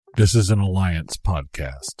This is an Alliance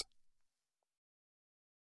podcast.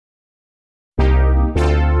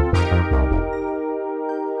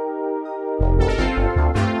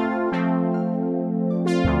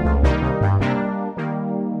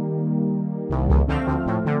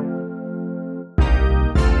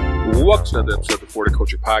 Welcome to another episode of the 40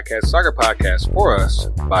 Culture Podcast, soccer podcast for us,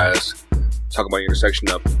 by us, talking about the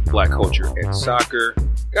intersection of black culture and soccer.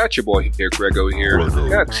 Got your boy here, Grego here.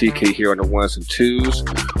 Got TK here on the ones and twos.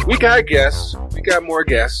 We got guests. We got more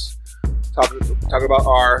guests. Talking about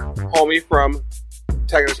our homie from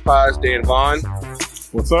Antagonist Pods, Dan Vaughn.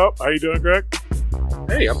 What's up? How you doing, Greg?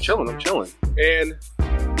 Hey, I'm chilling. And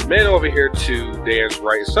the man over here to Dan's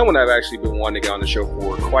right is someone I've actually been wanting to get on the show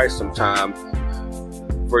for quite some time.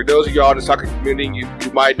 For those of y'all in the soccer community,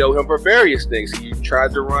 you might know him for various things. He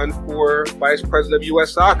tried to run for vice president of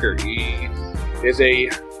U.S. Soccer. He is a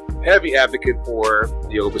heavy advocate for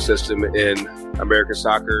the OPA system in American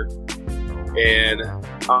soccer. And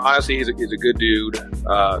honestly, he's a good dude.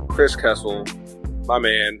 Chris Kessel, my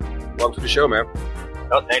man. Welcome to the show, man.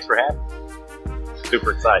 Oh, thanks for having me.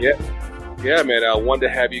 Super excited. Yeah, man. I wanted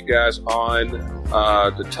to have you guys on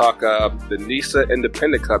to talk the NISA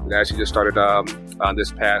Independent Cup that actually just started on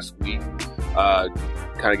this past week.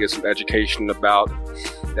 Kind of get some education about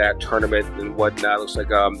that tournament and whatnot. Looks like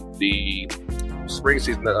the spring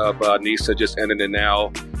season of NISA just ended, and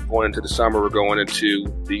now going into the summer, we're going into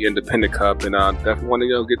the Independent Cup, and definitely want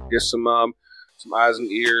to get some eyes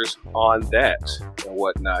and ears on that and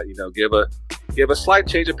whatnot. Give a slight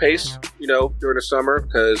change of pace, during the summer,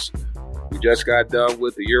 because we just got done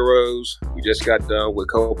with the Euros. We just got done with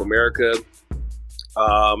Copa America.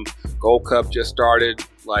 Gold Cup just started.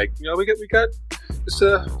 We got. It's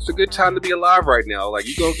a good time to be alive right now. Like,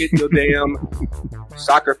 you gonna get your damn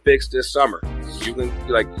soccer fix this summer. You can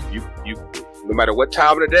you no matter what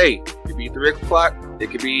time of the day. It could be 3 o'clock.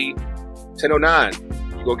 It could be 10:09.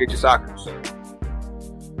 You gonna get your soccer. So.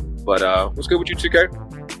 But what's good with you, 2K?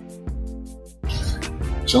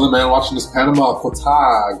 Chilling, man, watching this Panama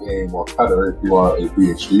Qatar game, or Qatar if you are a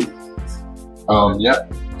PhD. Yeah,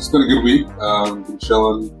 it's been a good week. Been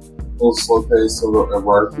chilling, a little slow pace at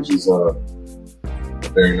work, which is a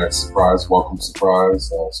very nice surprise, welcome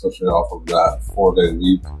surprise, especially off of that 4-day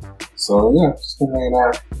week. So yeah, just been hanging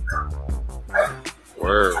out.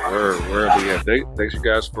 Word. But yeah, thanks you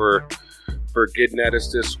guys for getting at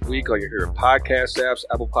us this week on your favorite podcast apps: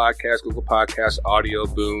 Apple Podcasts, Google Podcasts, Audio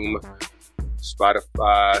Boom,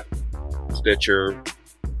 Spotify, Stitcher,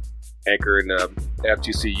 Anchor, and the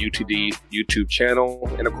FTC UTD YouTube channel,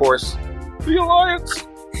 and of course, the Alliance.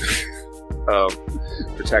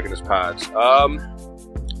 Protagonist Pods.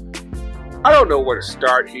 I don't know where to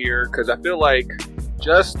start here, because I feel like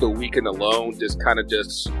just the weekend alone it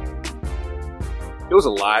was a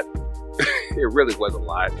lot. It really was a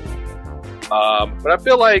lot. But I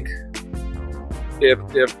feel like if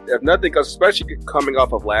nothing else, especially coming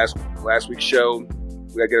off of last week's show,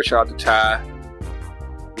 we gotta give a shout out to Ty.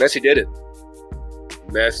 Messi did it.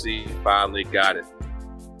 Messi finally got it.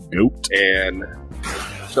 Nope. And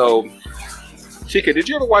so, Chica, did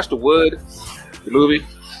you ever watch The Wood, the movie?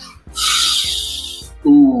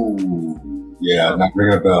 Ooh, yeah, not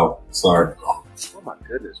ringing a bell. Sorry. Oh my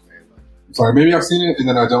goodness, man. Sorry, maybe I've seen it and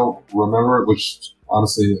then I don't remember it, which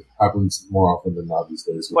honestly happens more often than not these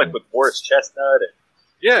days. Like with Boris Chestnut.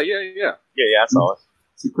 Yeah. Yeah, I saw it.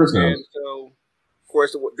 See, Chris knows. And so, of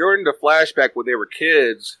course, during the flashback when they were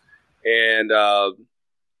kids, and I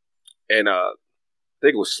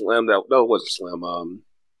think it was Slim. No, it wasn't Slim.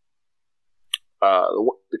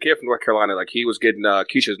 The kid from North Carolina, he was getting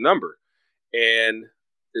Keisha's number, and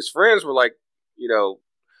his friends were like,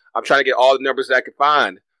 I'm trying to get all the numbers that I could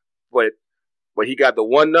find, but he got the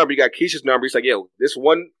one number. He got Keisha's number. He's like, yo, this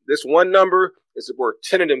one number is worth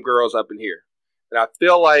 10 of them girls up in here. And I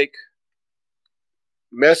feel like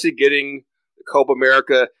Messi getting the Copa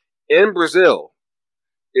America in Brazil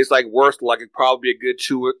is worth probably a good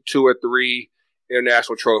two or three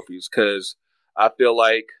international trophies, because I feel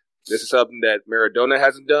like this is something that Maradona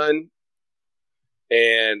hasn't done,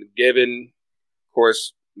 and given, of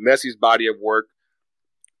course, Messi's body of work,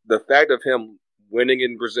 the fact of him winning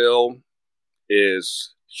in Brazil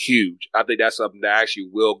is huge. I think that's something that actually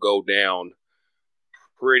will go down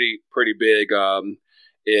pretty big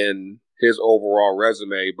in his overall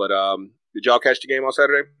resume. But did y'all catch the game on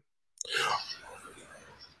Saturday?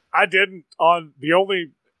 I didn't.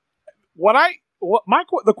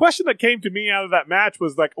 The question that came to me out of that match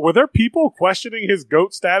was were there people questioning his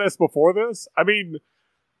GOAT status before this? I mean,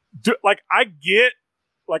 I get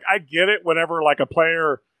it whenever a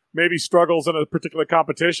player maybe struggles in a particular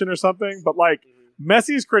competition or something, but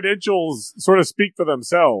Messi's credentials sort of speak for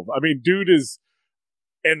themselves. I mean, dude is,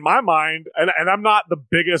 in my mind, and I'm not the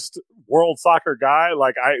biggest world soccer guy.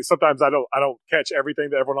 Like sometimes I don't catch everything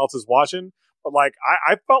that everyone else is watching. But like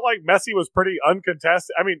I felt like Messi was pretty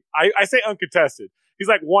uncontested. I mean, I say uncontested. He's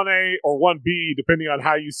like 1A or 1B, depending on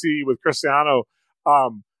how you see with Cristiano.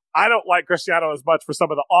 I don't like Cristiano as much for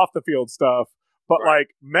some of the off the field stuff, but like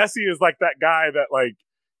Messi is like that guy that like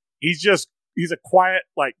he's a quiet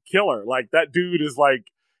like killer. Like that dude is like,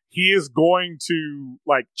 he is going to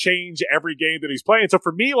like change every game that he's playing. So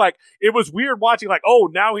for me, like it was weird watching like, oh,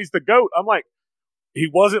 now he's the GOAT. I'm like, he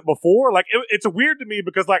wasn't before. Like it's weird to me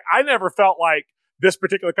because like I never felt like this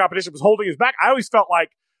particular competition was holding his back. I always felt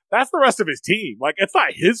like that's the rest of his team. Like it's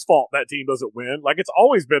not his fault that team doesn't win. Like it's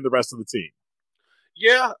always been the rest of the team.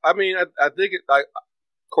 Yeah, I mean, I think, of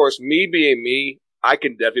course, me being me, I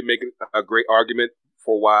can definitely make a great argument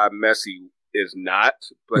for why Messi is not.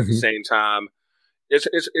 But at the same time,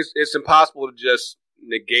 it's impossible to just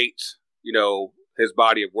negate, you know, his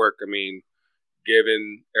body of work. I mean,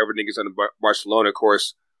 given everything is under Barcelona, of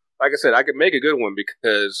course, like I said, I could make a good one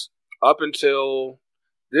because up until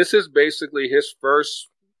this is basically his first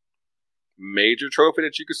major trophy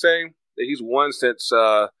that you could say that he's won since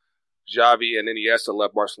Xavi and Iniesta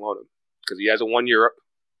left Barcelona, because he hasn't won Europe.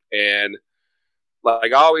 And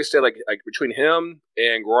like I always say, like between him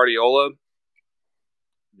and Guardiola,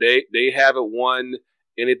 they haven't won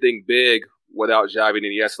anything big without Xavi and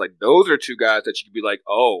Iniesta. Like those are two guys that you could be like,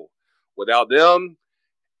 oh, without them,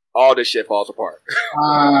 all this shit falls apart.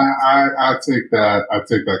 I take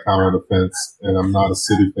that counter offense, and I'm not a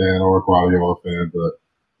City fan or a Guardiola fan, but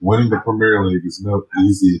winning the Premier League is no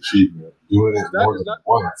easy achievement. Doing it more than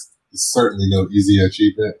once is certainly no easy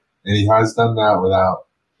achievement, and he has done that without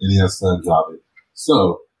Iniesta and Xavi.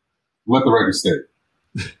 So, let the record state.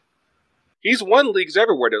 He's won leagues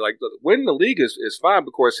everywhere. Like winning the league is fine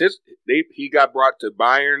because he got brought to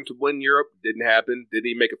Bayern to win Europe. Didn't happen. Didn't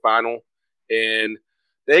even make a final. And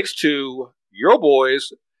thanks to your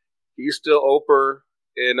boys, he's still over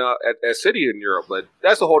in at City in Europe. But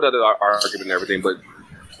that's a whole other argument and everything.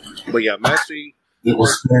 But yeah, Messi. It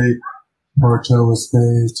was great. Porto was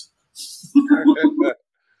great.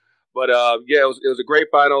 But yeah, it was a great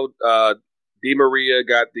final. Di Maria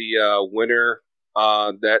got the winner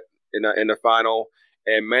that in the final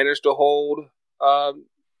and managed to hold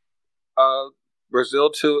Brazil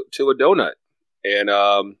to a donut.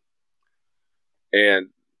 And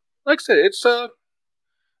like I said, it's that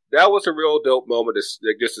was a real dope moment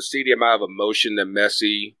just to see the amount of emotion that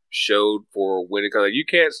Messi showed for winning. Because like, you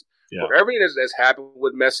can't for everything that's happened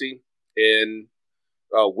with Messi in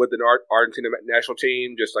with the Argentina national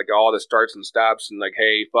team, just like all the starts and stops and like,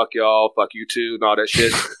 hey, fuck y'all, fuck you too, and all that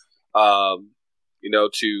shit. You know,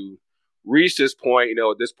 to reach this point, you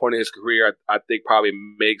know, at this point in his career, I think probably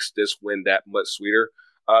makes this win that much sweeter.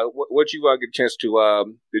 What you get a chance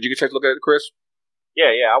to? Did you get a chance to look at it, Chris?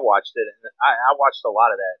 Yeah, I watched it, and I watched a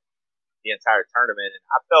lot of that the entire tournament, and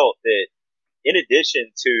I felt that in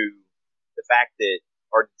addition to the fact that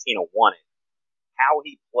Argentina won it, how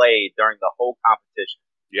he played during the whole competition.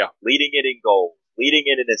 Yeah. Leading it in goals, leading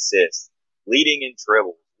it in assists, leading in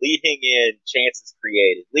dribbles, leading in chances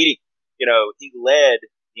created, he led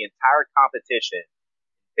the entire competition,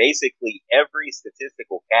 basically every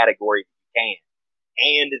statistical category you can.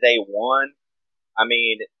 And they won. I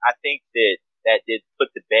mean, I think that did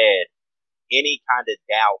put to bed any kind of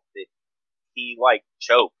doubt that he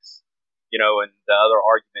chokes, and the other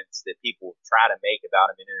arguments that people try to make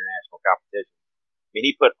about him in international competition. I mean,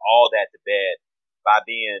 he put all that to bed by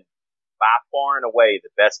being by far and away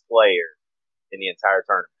the best player in the entire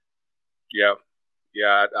tournament. Yeah,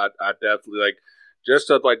 I definitely just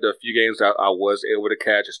of the few games I was able to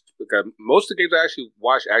catch, because most of the games I actually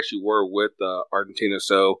watched were with Argentina.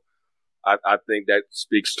 So I think that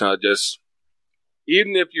speaks to just,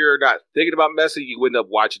 even if you're not thinking about Messi, you end up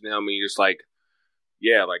watching him and you're just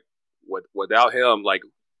without him,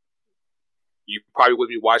 you probably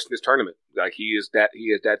wouldn't be watching this tournament. He is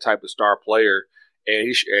that type of star player, and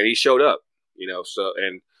he showed up, So,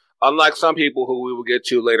 and unlike some people who we will get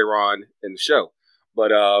to later on in the show,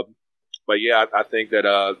 but yeah, I think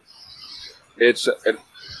that it's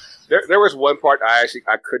there was one part I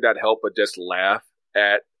could not help but just laugh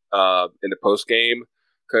at in the post game,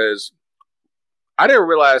 because I didn't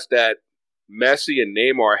realize that Messi and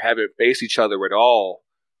Neymar haven't faced each other at all,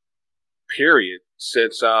 period,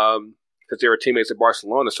 since they were teammates at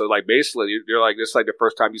Barcelona. So basically they're this is the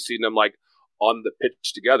first time you've seen them on the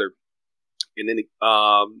pitch together. And then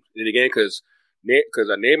again, because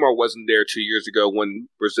Neymar wasn't there 2 years ago when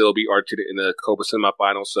Brazil beat Argentina in the Copa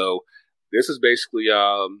semifinal. So this is basically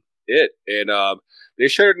it. And they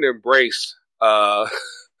showed an embrace after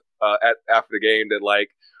the game that like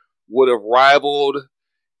would have rivaled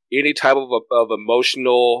any type of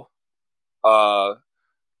emotional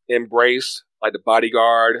embrace, like the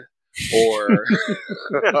bodyguard or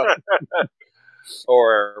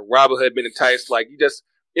or Robin Hood Men in Tights. Like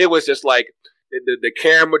it was just like the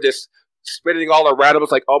camera just spinning all around him.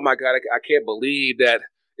 It's like, oh my god, I can't believe that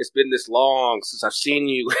it's been this long since I've seen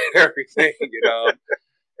you and everything, you know.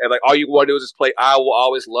 And like all you want to do is just play "I Will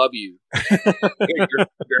Always Love You"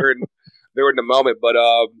 during the moment. But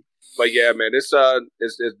yeah, man, it's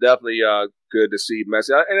definitely good to see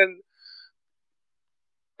Messi. And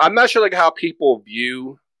I'm not sure like how people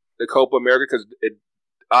view the Copa America because it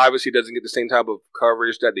obviously doesn't get the same type of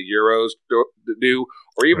coverage that the Euros do,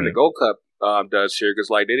 or even the Gold Cup does here. Because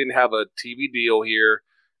like they didn't have a TV deal here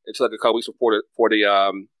until like a couple weeks before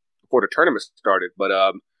the tournament started. But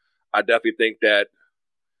I definitely think that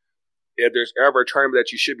if there's ever a tournament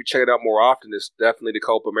that you should be checking out more often, it's definitely the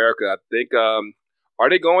Copa America. I think are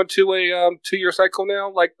they going to a 2-year cycle now,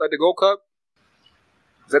 like the Gold Cup?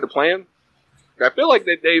 Is that the plan? I feel like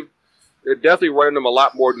they're definitely running them a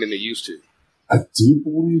lot more than they used to. I do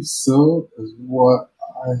believe so, is what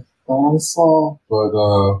I thought I saw,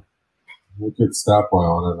 but we could stop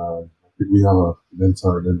on it. I think we have an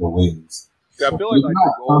intern in the wings. Yeah, I feel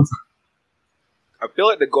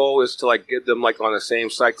like the goal is to like get them like on the same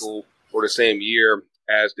cycle or the same year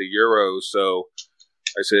as the Euros. So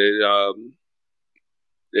I said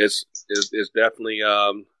it's definitely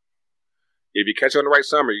if you catch on the right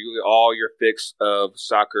summer, you get all your fix of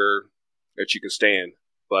soccer that you can stand.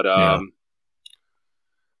 But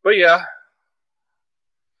yeah.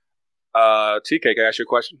 TK, can I ask you a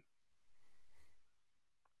question?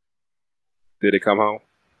 Did it come home?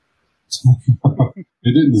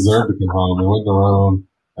 It didn't deserve to come home. It went around,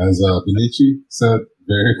 as Benici said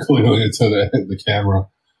very clearly into the camera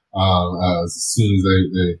as soon as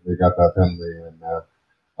they got that penalty.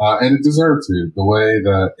 And it deserved to. The way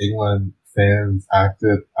that England fans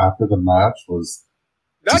acted after the match was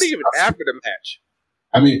not even after the match.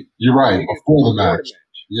 I mean, you're right. Before the match.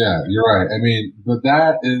 Yeah, you're right. I mean, but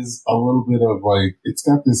that is a little bit of like, it's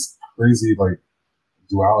got this crazy like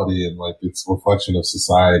duality and like its reflection of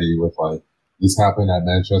society with like, this happened at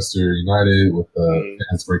Manchester United with the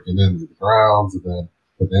fans breaking into the grounds and then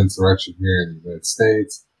with the insurrection here in the United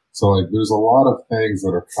States. So like, there's a lot of things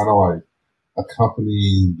that are kind of like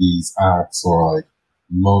accompanying these acts or like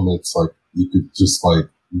moments like you could just like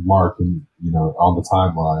mark and, you know, on the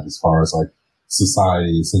timeline as far as like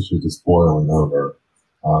society essentially just boiling over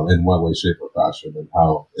in one way, shape, or fashion, and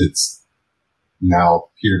how it's now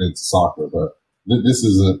peered into soccer. But this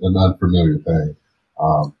is an unfamiliar thing.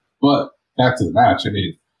 But back to the match. I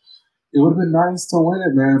mean, it would have been nice to win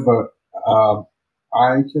it, man. But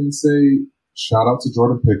I can say shout out to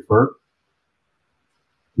Jordan Pickford.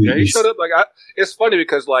 He showed up. Like it's funny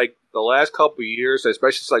because like the last couple of years,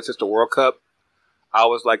 especially like since the World Cup, I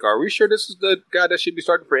was like, "Are we sure this is the guy that should be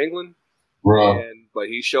starting for England?" But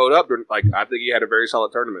he showed up. Like I think he had a very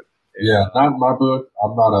solid tournament. And, yeah, not in my book.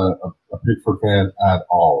 I'm not a Pickford fan at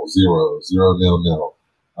all. 0-0.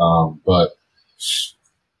 But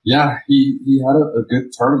yeah, he had a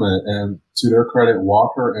good tournament, and to their credit,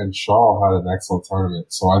 Walker and Shaw had an excellent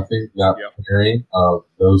tournament. So I think that pairing of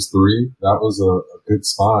those three, that was a good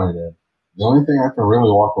sign. And the only thing I can really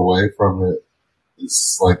walk away from it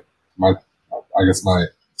is like my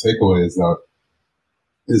takeaway is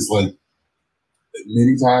like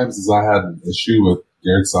many times as I had an issue with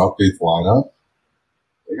Gareth Southgate's lineup,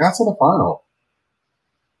 they got to the final.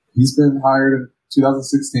 He's been hired in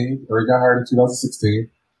 2016, or he got hired in 2016.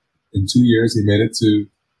 In 2 years, he made it to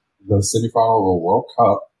the semifinal of a World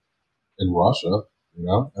Cup in Russia, you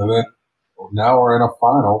know, and then now we're in a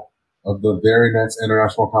final of the very next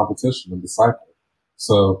international competition of the cycle.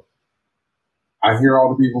 So I hear all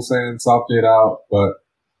the people saying Southgate out, but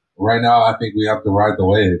right now I think we have to ride the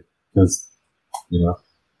wave because, you know,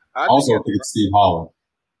 I think it's Steve Holland.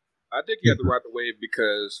 I think you have to ride the wave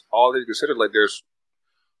because all they consider, like, there's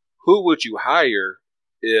who would you hire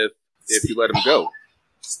if you let him go?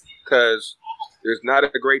 Because there's not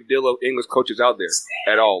a great deal of English coaches out there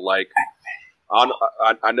at all. Like,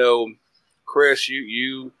 I know, Chris,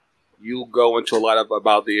 you go into a lot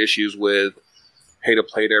about the issues with pay to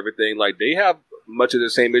play and everything. Like, they have much of the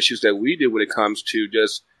same issues that we do when it comes to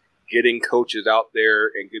just getting coaches out there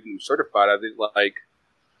and getting them certified. I think, like,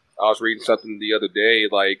 I was reading something the other day,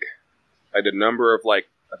 like the number of, like,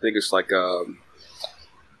 I think it's like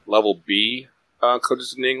level B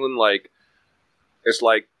coaches in England, like, it's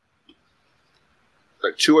like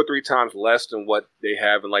 2 or 3 times less than what they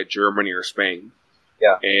have in, like, Germany or Spain.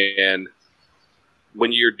 Yeah. And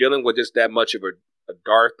when you're dealing with just that much of a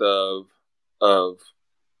dearth of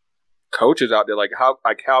coaches out there, like how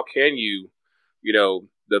can you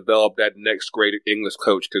develop that next great English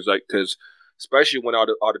coach? Because especially when all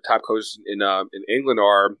the top coaches in England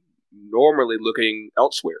are normally looking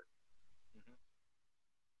elsewhere.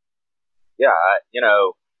 Yeah, I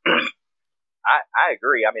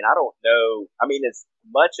agree. I mean, I don't know. I mean, as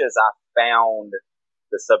much as I found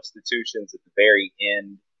the substitutions at the very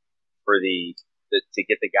end for to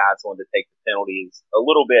get the guys on to take the penalties a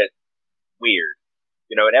little bit weird,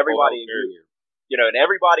 and everybody, and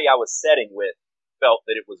everybody I was setting with felt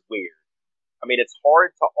that it was weird. I mean, it's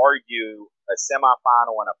hard to argue a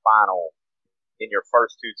semifinal and a final in your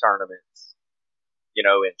first two tournaments, in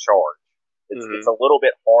charge. It's a little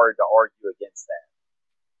bit hard to argue against that,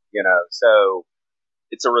 so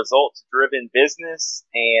it's a results-driven business,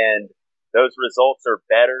 and those results are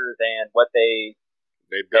better than what they've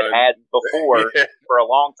had before for a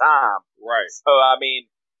long time. Right. So, I mean,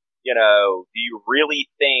 do you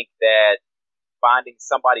really think that finding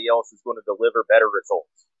somebody else is going to deliver better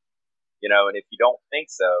results? And if you don't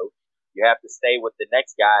think so, you have to stay with the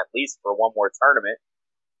next guy at least for one more tournament.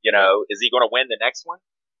 Is he going to win the next one?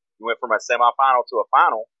 You went from a semifinal to a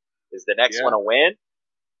final. Is the next one a win?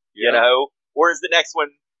 Or is the next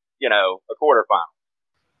one, a quarterfinal?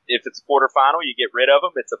 If it's a quarterfinal, you get rid of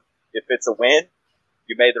him. If it's a win,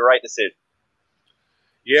 you made the right decision.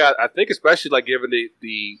 Yeah, I think especially like given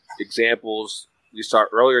the examples you saw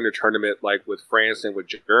earlier in the tournament, like with France and with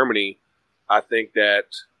Germany, I think that,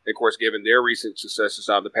 of course, given their recent successes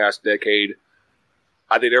out of the past decade,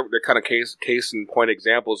 I think they're kind of case in point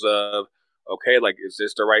examples of, okay, like, is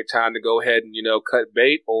this the right time to go ahead and, cut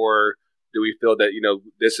bait, or do we feel that,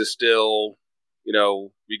 this is still,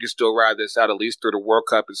 we can still ride this out at least through the World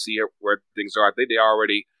Cup and see where things are. I think the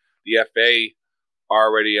FA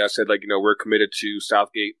already said, like, we're committed to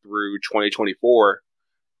Southgate through 2024.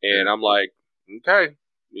 And I'm like, okay,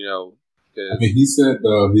 I mean, he said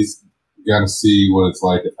he's got to see what it's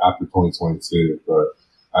like after 2022. But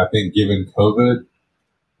I think given COVID,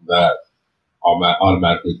 that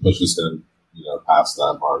automatically pushes him, past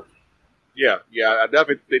that mark. Yeah, I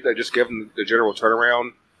definitely think that just given the general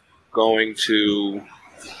turnaround, going to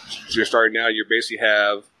you're starting now, you basically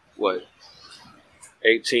have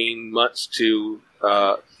 18 months to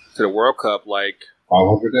the World Cup, like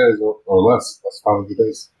 500 days or less. That's 500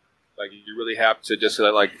 days. Like, you really have to just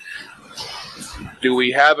like, do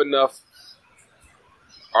we have enough?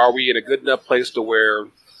 Are we in a good enough place to where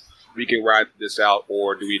we can ride this out,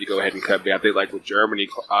 or do we need to go ahead and cut back? I think, like with Germany,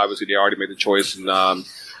 obviously they already made the choice and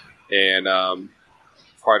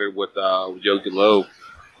parted with Jogi Löw,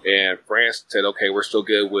 and France said, okay, we're still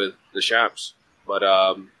good with the champs. But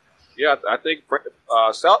yeah, I think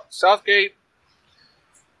Southgate.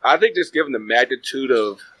 I think just given the magnitude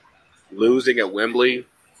of losing at Wembley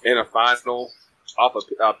in a final off a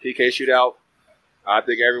PK shootout, I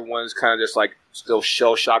think everyone's kind of just like still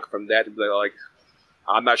shell shocked from that. Like,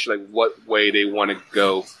 I'm not sure like what way they want to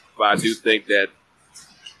go, but I do think that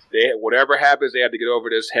whatever happens, they have to get over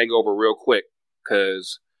this hangover real quick,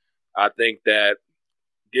 because I think that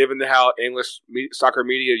given how English soccer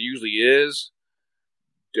media usually is,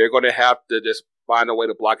 they're going to have to just find a way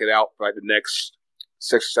to block it out for like the next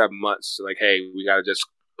 6 or 7 months. Like, hey, we got to just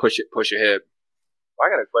push ahead. Well, I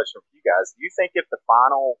got a question for you guys. Do you think if the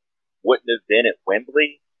final wouldn't have been at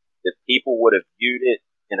Wembley, that people would have viewed it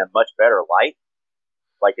in a much better light?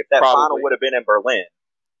 Like, if that final would have been in Berlin,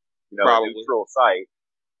 a neutral site,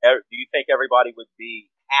 do you think everybody would be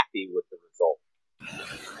happy with the result?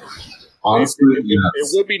 Honestly, it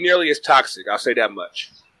would be nearly as toxic. I'll say that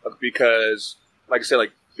much, because, like I said,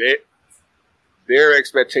 like their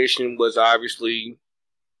expectation was obviously,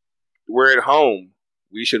 we're at home,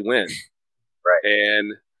 we should win, right?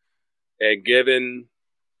 And given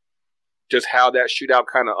just how that shootout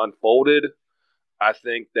kind of unfolded, I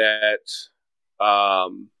think that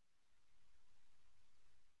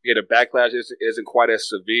the backlash isn't quite as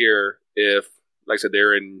severe if, like I said,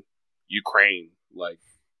 they're in Ukraine. Like,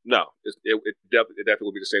 no, it definitely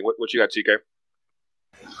will be the same. What you got, TK?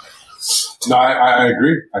 No, I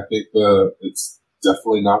agree. I think it's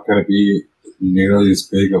definitely not going to be nearly as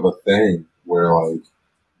big of a thing where, like,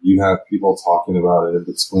 you have people talking about it in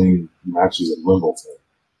between matches at Wimbledon.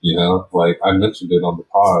 Like I mentioned it on the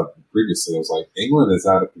pod previously, I was like, England is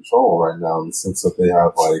out of control right now in the sense that they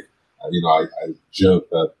have, like, I joke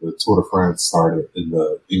that the Tour de France started in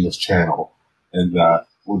the English Channel, and that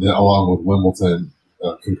along with Wimbledon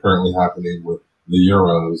concurrently happening with the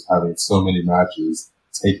Euros, having so many matches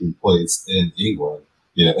taking place in England,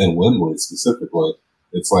 in Wembley specifically,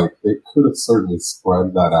 it's like they could have certainly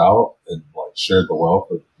spread that out and like shared the wealth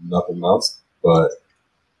if nothing else. But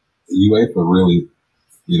UEFA really,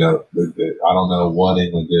 I don't know what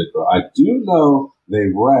England did, but I do know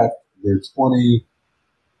they wrecked their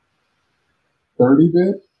 2030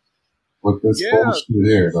 bid with this bullshit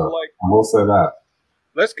here. Though. I will say that.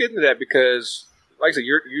 Let's get into that because, like I said,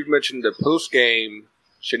 you mentioned the post-game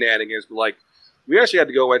shenanigans, but like we actually had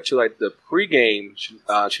to go into like the pre-game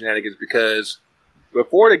shenanigans because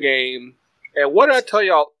before the game, and what did I tell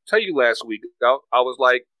you last week? I was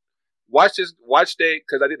like, watch day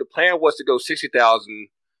because I think the plan was to go 60,000.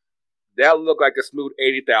 That looked like a smooth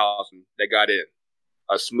 80,000 that got in,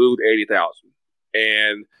 a smooth 80,000,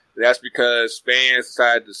 and that's because fans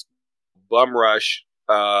decided to bum rush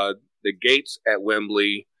the gates at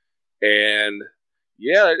Wembley, and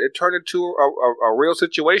it turned into a real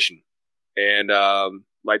situation, and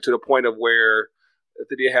like to the point of where I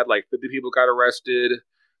think they had like 50 people got arrested.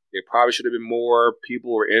 There probably should have been more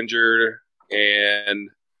people were injured, and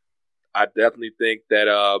I definitely think that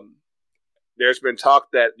there's been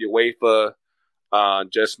talk that UEFA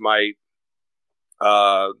just might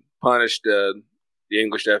punish the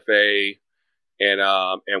English FA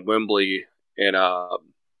and Wembley, and I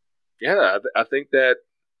think that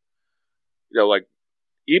like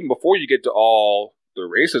even before you get to all the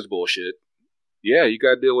racist bullshit, you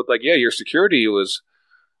got to deal with your security was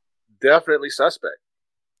definitely suspect.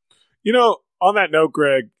 On that note,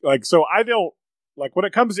 Greg, so I don't when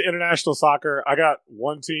it comes to international soccer, I got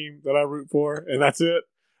one team that I root for, and that's it.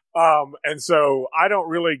 And so I don't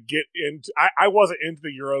really get into. I wasn't into the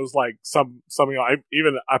Euros like some of y'all.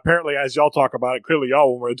 Even apparently, as y'all talk about it, clearly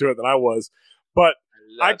y'all were more into it than I was. But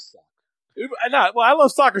I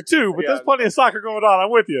love soccer too. But there's plenty of soccer going on.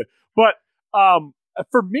 I'm with you. But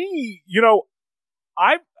for me,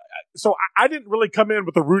 I didn't really come in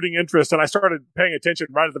with a rooting interest, and I started paying attention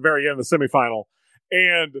right at the very end of the semifinal.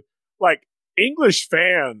 And English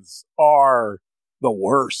fans are the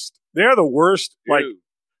worst. They're the worst. Dude.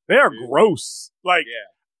 They are gross. I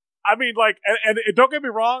mean, and don't get me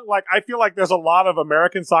wrong. I feel like there's a lot of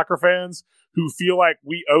American soccer fans who feel like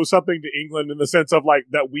we owe something to England in the sense of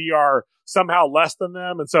that we are somehow less than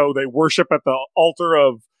them, and so they worship at the altar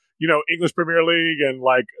of English Premier League and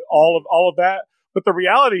all of that. But the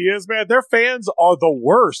reality is, man, their fans are the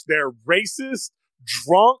worst. They're racist,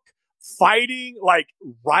 drunk, fighting,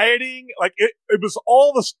 rioting. It was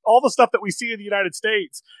all the stuff that we see in the United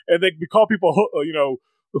States, and we call people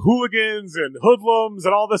hooligans and hoodlums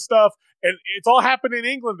and all this stuff, and it's all happened in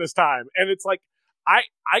England this time. And it's I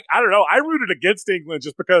don't know. I rooted against England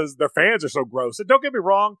just because their fans are so gross. And don't get me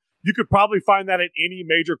wrong, you could probably find that at any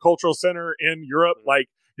major cultural center in Europe.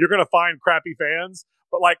 You're going to find crappy fans,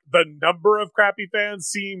 but the number of crappy fans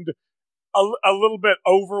seemed a little bit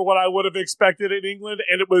over what I would have expected in England.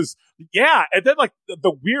 And it was, and then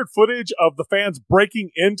the weird footage of the fans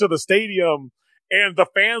breaking into the stadium and the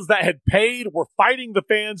fans that had paid were fighting the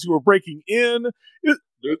fans who were breaking in. It's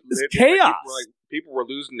chaos. People were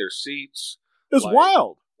losing their seats. It was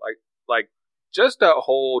wild. Just that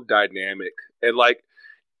whole dynamic. And of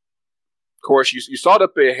course, you saw the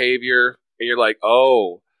behavior and you're like,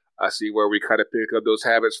 oh, I see where we kind of pick up those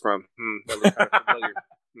habits from. That looks kind of familiar.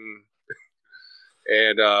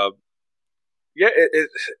 And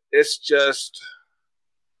it's just,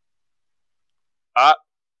 and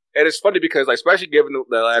it's funny because especially given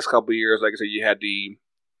the last couple of years, like I said, you had the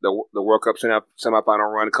World Cup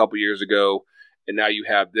semifinal run a couple of years ago, and now you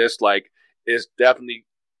have this. It's definitely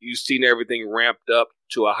you've seen everything ramped up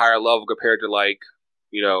to a higher level compared to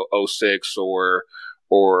 06 or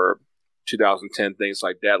 2010, things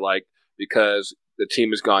like that. Because the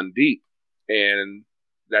team has gone deep, and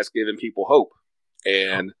that's giving people hope.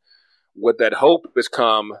 And with that hope has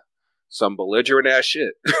come some belligerent ass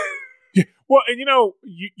shit. Well, and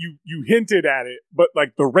you hinted at it, but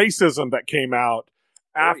the racism that came out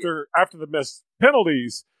after the missed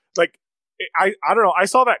penalties, I don't know. I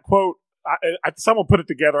saw that quote. Someone put it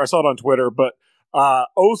together. I saw it on Twitter, but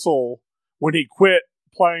Ozil, when he quit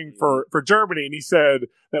playing for Germany, and he said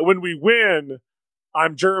that when we win,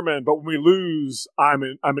 I'm German, but when we lose, I'm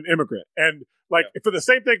an immigrant. And for the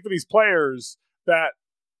same thing for these players that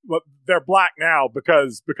they're black now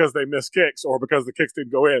because they missed kicks or because the kicks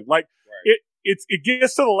didn't go in. It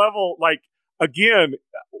gets to the level again.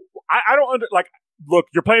 I don't look,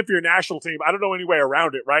 you're playing for your national team. I don't know any way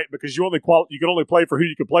around it, right? Because you can only play for who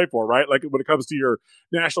you can play for, right? When it comes to your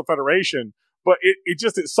national federation. But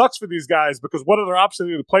it sucks for these guys because what other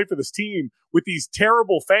option is to play for this team with these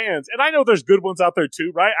terrible fans? And I know there's good ones out there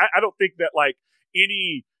too, right? I don't think that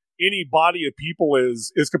any body of people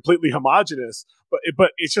is completely homogenous,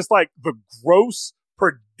 but it's just the gross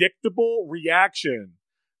predictable reaction.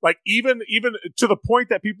 Like even to the point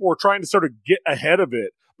that people were trying to sort of get ahead of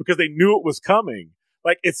it because they knew it was coming.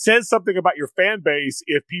 Like it says something about your fan base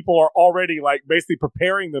if people are already like basically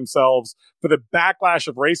preparing themselves for the backlash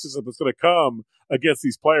of racism that's going to come against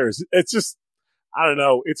these players. It's just, I don't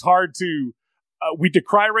know. It's hard to, we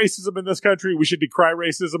decry racism in this country. We should decry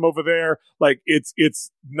racism over there. Like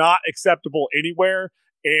it's not acceptable anywhere.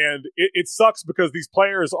 And it sucks because these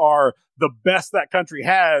players are the best that country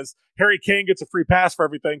has. Harry Kane gets a free pass for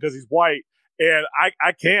everything because he's white. And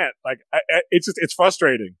I can't, like, it's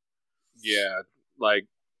frustrating. Yeah. Like,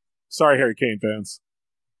 sorry, Harry Kane fans.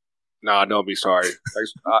 Nah, don't be sorry.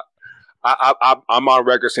 Like, I'm on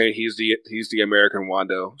record saying he's the American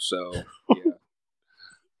Wando. So yeah,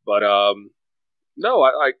 but no,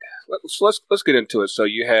 let's get into it. So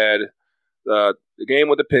you had the game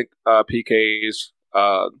with the PKs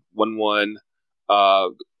 1-1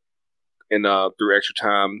 in through extra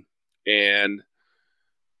time, and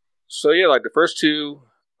so yeah, like the first two.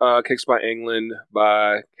 Kicks by England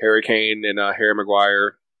by Harry Kane and Harry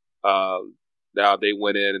Maguire. Now they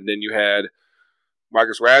went in, and then you had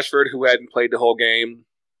Marcus Rashford, who hadn't played the whole game,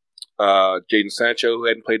 Jadon Sancho, who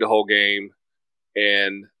hadn't played the whole game,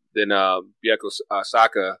 and then Bukayo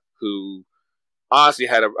Saka, who honestly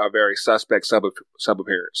had a very suspect sub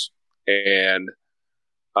appearance. And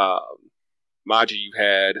mind you, you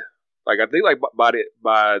had like I think like by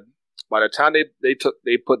the time they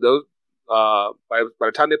put those. By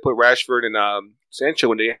the time they put Rashford and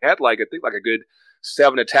Sancho in, they had like I think like a good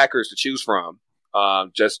 7 attackers to choose from,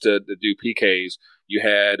 just to do PKs. You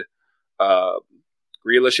had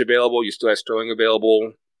Grealish available, you still had Sterling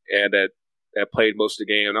available, and that played most of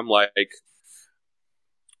the game. And I'm like,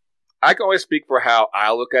 I can only speak for how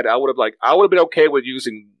I look at it. I would have been okay with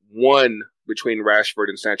using one between Rashford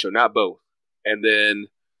and Sancho, not both. And then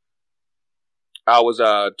I was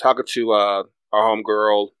talking to our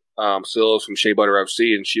homegirl. Sills from Shea Butter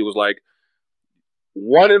FC, and she was like,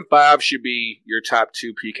 1 in 5 should be your top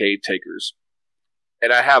 2 PK takers.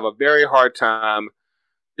 And I have a very hard time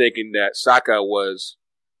thinking that Saka was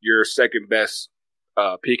your second best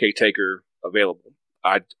PK taker available.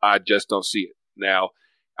 I just don't see it. Now,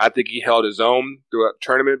 I think he held his own throughout the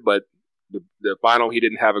tournament, but the final he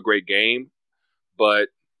didn't have a great game. But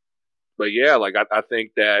yeah, like I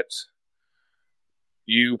think that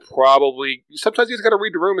you probably sometimes you just got to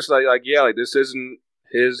read the room. It's like yeah, like this isn't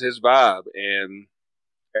his vibe, and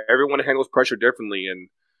everyone handles pressure differently. And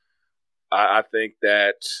I think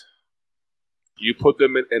that you put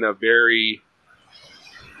them in a very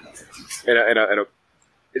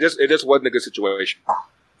it just wasn't a good situation.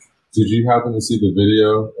 Did you happen to see the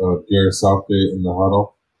video of Gareth Southgate in the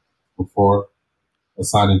huddle before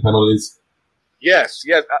assigning penalties? Yes.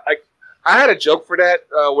 I had a joke for that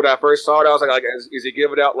when I first saw it. I was like is he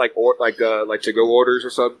giving out like to go orders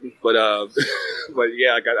or something? But but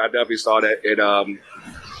yeah, I definitely saw that. And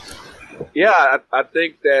yeah, I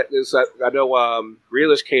think that this. I know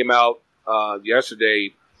Grealish came out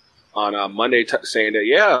yesterday on Monday saying that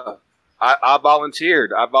yeah, I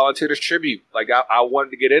volunteered. I volunteered as tribute. Like I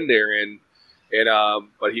wanted to get in there and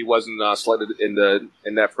but he wasn't selected in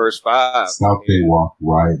that first 5. Southgate walked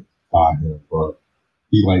right by him, but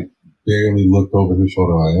he like barely looked over his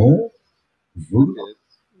shoulder like,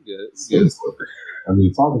 Good. I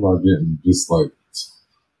mean, talk about getting just like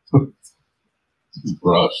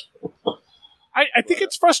brushed. I think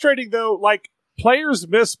it's frustrating though. Like players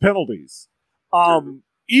miss penalties.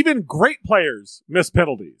 Even great players miss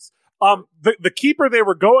penalties. The keeper they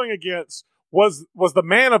were going against was the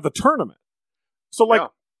man of the tournament. So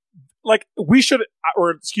like we should, or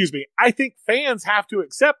excuse me, I think fans have to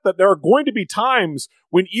accept that there are going to be times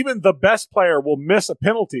when even the best player will miss a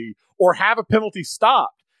penalty or have a penalty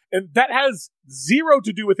stopped. And that has zero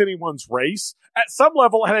to do with anyone's race. At some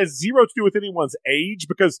level, it has zero to do with anyone's age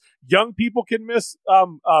because young people can miss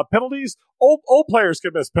penalties. Old players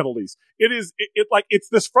can miss penalties. It's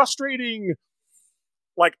this frustrating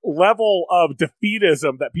like level of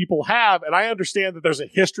defeatism that people have. And I understand that there's a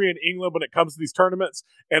history in England when it comes to these tournaments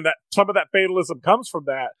and that some of that fatalism comes from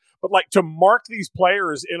that. But like to mark these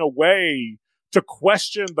players in a way to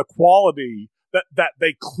question the quality that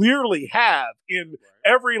they clearly have in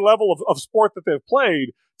every level of sport that they've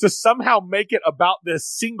played, to somehow make it about this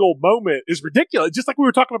single moment is ridiculous. Just like we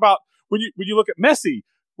were talking about when you look at Messi.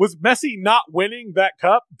 Was Messi not winning that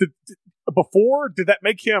cup before? Did that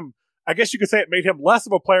make him, I guess you could say it made him less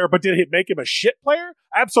of a player, but did it make him a shit player?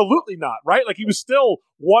 Absolutely not, right? Like he was still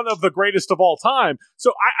one of the greatest of all time.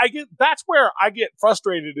 So I get, that's where I get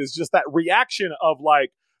frustrated, is just that reaction of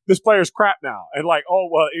like, this player's crap now. And like, oh,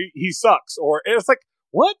 well, he sucks. And it's like,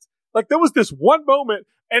 what? Like there was this one moment,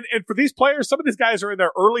 and for these players, some of these guys are in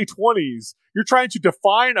their early 20s. You're trying to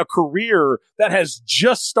define a career that has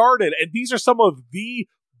just started, and these are some of the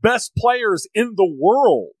best players in the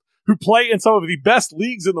world who play in some of the best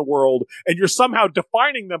leagues in the world, and you're somehow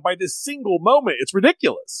defining them by this single moment. It's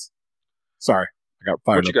ridiculous. Sorry, I got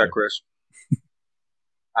fired. What you got, there. Chris?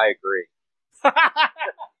 I agree.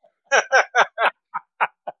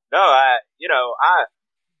 No, I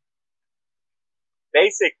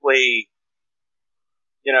basically,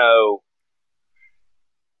 they're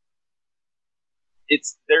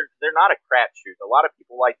not a crapshoot. A lot of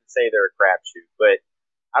people like to say they're a crapshoot, but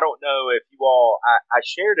I don't know if you all. I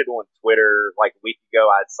shared it on Twitter like a week ago.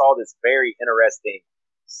 I saw this very interesting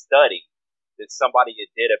study that somebody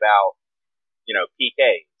did about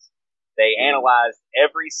PKs. They analyzed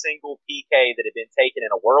every single PK that had been taken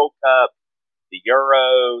in a World Cup, the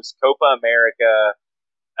Euros, Copa America,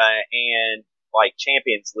 and like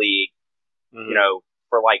Champions League,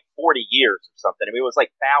 for like 40 years or something. I mean, it was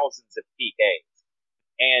like thousands of PKs.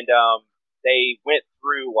 And they went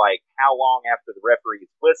through like how long after the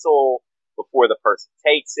referee's whistle before the person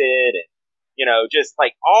takes it, and just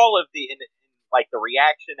like all of like the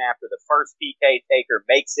reaction after the first PK taker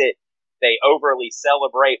makes it. They overly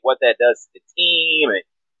celebrate what that does to the team, and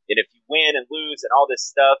if you win and lose and all this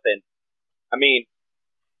stuff. And I mean,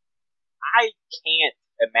 I can't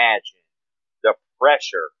imagine the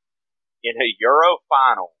pressure in a Euro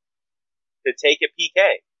final to take a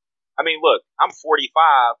PK. I mean, look, I'm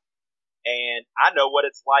 45, and I know what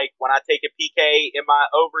it's like when I take a PK in my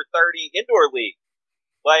over 30 indoor league.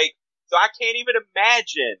 Like, so I can't even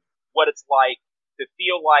imagine what it's like to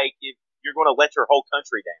feel like if you're going to let your whole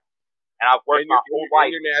country down. And I've worked my whole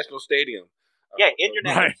life. In your national stadium. Yeah, in your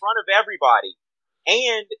in front of everybody.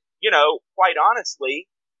 And, quite honestly,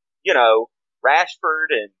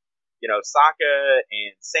 Rashford and, Saka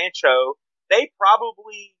and Sancho, they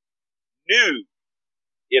probably knew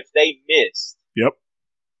if they missed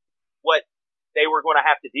what they were going to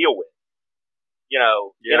have to deal with. In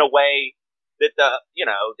a way that the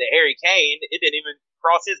Harry Kane, it didn't even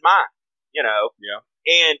cross his mind, Yeah.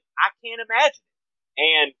 And I can't imagine it.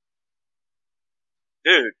 And,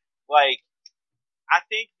 dude, like, I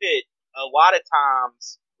think that a lot of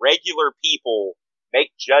times regular people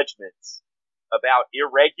make judgments about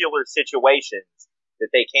irregular situations that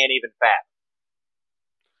they can't even fathom.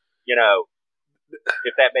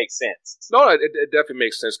 If that makes sense. No, it definitely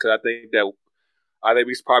makes sense, because I think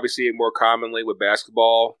we probably see it more commonly with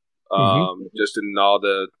basketball, just in all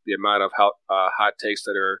the amount of hot takes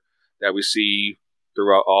that we see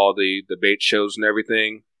throughout all the debate shows and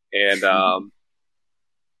everything. And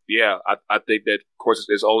yeah, I think that, of course,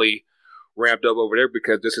 it's only ramped up over there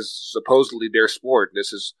because this is supposedly their sport.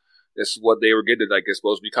 This is what they were getting. Like, they're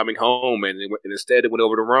supposed to be coming home, and instead it went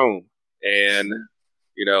over to Rome. And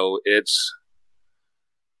it's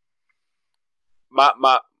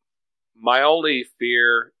my only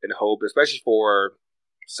fear and hope, especially for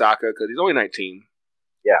Saka, because he's only 19.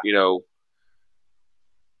 Yeah.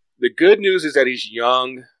 The good news is that he's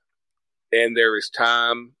young, and there is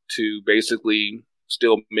time to basically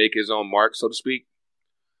still make his own mark, so to speak.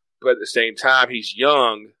 But at the same time, he's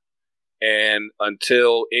young, and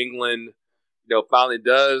until England, finally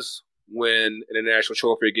does win an international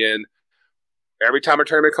trophy again, every time a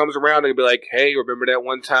tournament comes around, they'll be like, "Hey, remember that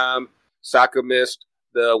one time Saka missed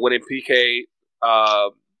the winning PK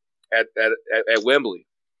at Wembley?"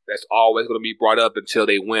 That's always going to be brought up until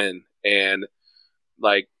they win, and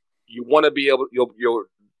like, you want to be able,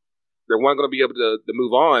 they're one going to be able to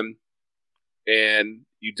move on, and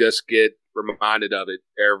you just get reminded of it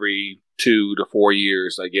every 2 to 4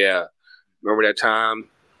 years. Like, yeah, remember that time?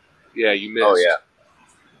 Yeah, you missed. Oh yeah.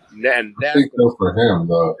 And I think though for him,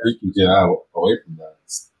 though, he can get away from that.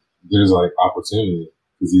 There's like opportunity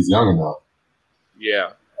because he's young enough.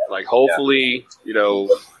 Yeah, like hopefully,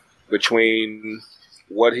 between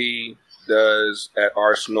what he does at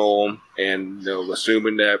Arsenal and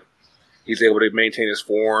assuming that he's able to maintain his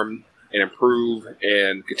form and improve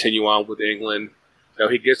and continue on with England,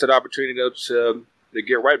 he gets that opportunity to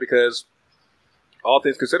get right, because all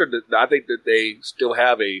things considered, I think that they still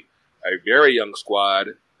have a very young squad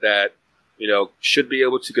that should be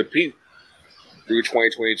able to compete through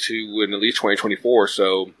 2022 and at least 2024.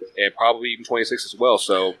 So, and probably even 26 as well.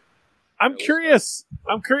 So, I'm curious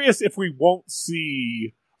if we won't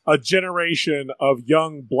see a generation of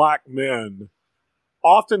young black men,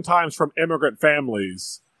 oftentimes from immigrant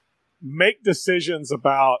families, make decisions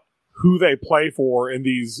about who they play for in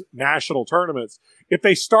these national tournaments. If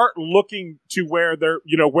they start looking to where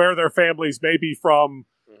their families may be from,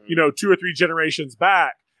 2 or 3 generations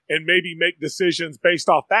back, and maybe make decisions based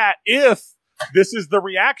off that. If this is the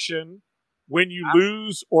reaction when you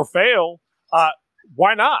lose or fail,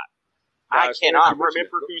 why not? I cannot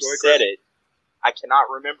remember who said it. I cannot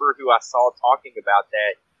remember who I saw talking about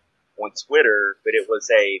that on Twitter, but it was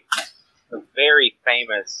a very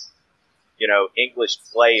famous, English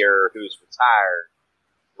player who's retired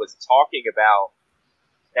was talking about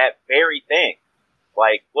that very thing.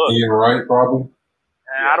 Like, look, Ian Wright, probably.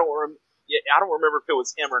 I don't remember if it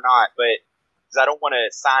was him or not, but because I don't want to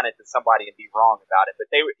assign it to somebody and be wrong about it. But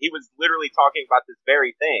he was literally talking about this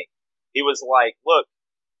very thing. He was like, look,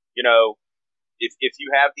 if you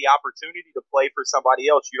have the opportunity to play for somebody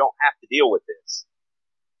else, you don't have to deal with this.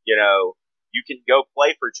 You can go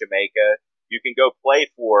play for Jamaica. You can go play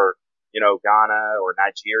for, Ghana or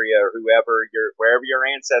Nigeria or wherever your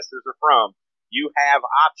ancestors are from. You have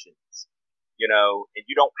options, and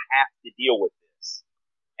you don't have to deal with this.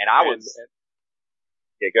 And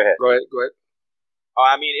yeah, go ahead. Go ahead.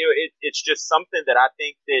 I mean, it's just something that I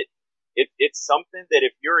think that it's something that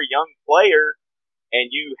if you're a young player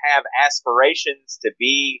and you have aspirations to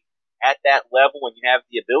be at that level and you have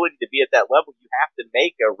the ability to be at that level, you have to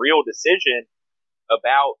make a real decision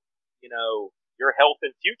about, your health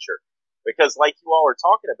and future. Because like you all are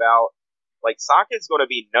talking about, like soccer is going to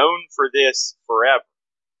be known for this forever,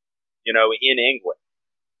 in England.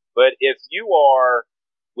 But if you are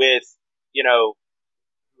with,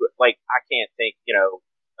 like I can't think,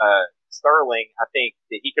 Sterling, I think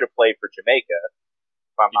that he could have played for Jamaica,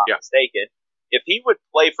 if I'm not mistaken. If he would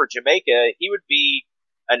play for Jamaica, he would be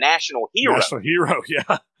a national hero. National hero,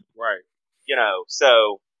 yeah. Right.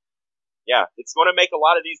 So, yeah, it's going to make a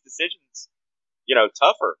lot of these decisions,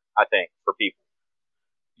 tougher, I think, for people.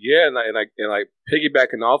 Yeah, and like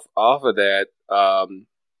piggybacking off of that,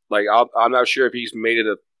 I'm not sure if he's made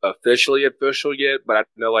it officially official yet, but I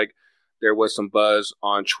know like there was some buzz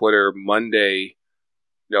on Twitter Monday,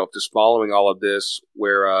 just following all of this,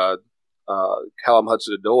 where Callum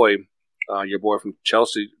Hudson-Odoi, your boy from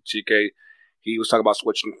Chelsea, TK, he was talking about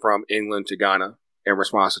switching from England to Ghana in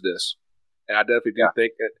response to this. And I definitely do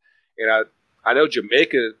think that, and I know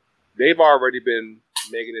Jamaica, they've already been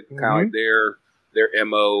making it kind of like their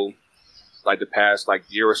MO, like the past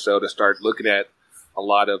year or so, to start looking at a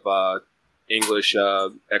lot of English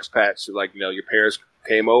expats. Like, your parents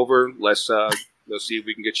came over, let's see if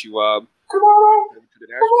we can get you Come on, to the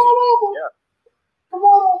national team. come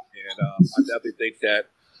on. And I definitely think that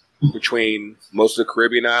between most of the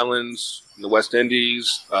Caribbean islands, the West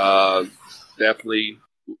Indies, definitely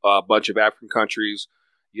a bunch of African countries.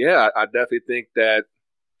 Yeah, I definitely think that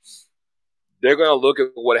they're going to look at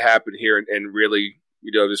what happened here and really,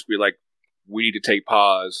 just be like, we need to take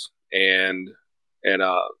pause and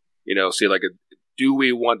see do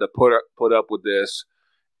we want to put up with this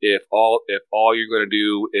if all you're going to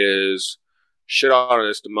do is shit on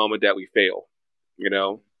us the moment that we fail,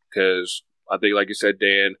 because I think, like you said,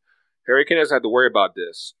 Dan, Harry Kane doesn't have to worry about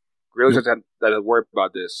this. Grealish doesn't have to worry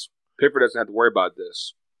about this. Pickford doesn't have to worry about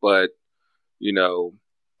this. But,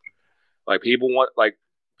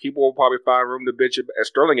 people will probably find room to bitch at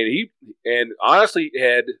Sterling. And honestly,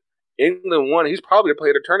 had England won, he's probably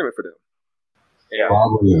played a tournament for them. Yeah.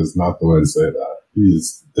 Probably is not the way to say that.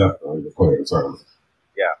 He's definitely the player of the tournament.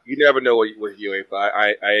 Yeah, you never know with UEFA.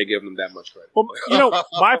 I ain't giving them that much credit. Well,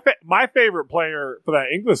 my favorite player for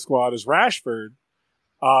that English squad is Rashford,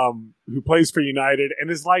 who plays for United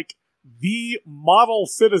and is like the model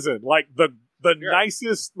citizen, like the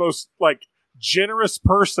nicest, most generous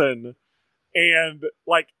person, and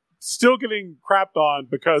still getting crapped on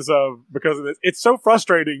because of this. It's so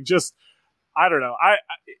frustrating. Just I don't know.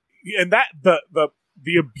 And that the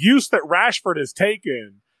abuse that Rashford has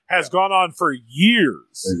taken has gone on for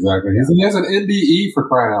years. Exactly. He has an NBE, for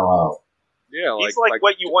crying out loud. Yeah, he's like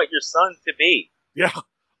what you want your son to be. Yeah.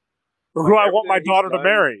 Or who I want my daughter to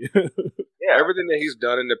marry. Yeah. Everything that he's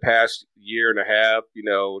done in the past year and a half,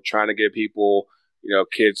 trying to get people,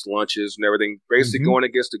 kids lunches and everything, basically going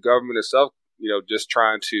against the government itself, just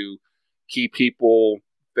trying to keep people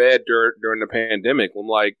fed during the pandemic. I'm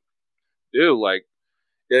like, dude,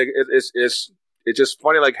 it's just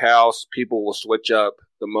funny, how people will switch up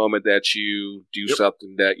the moment that you do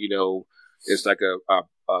something that, it's like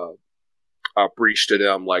a breach to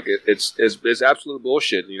them. It's absolute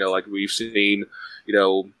bullshit. We've seen,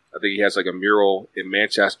 I think he has a mural in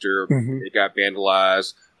Manchester. It got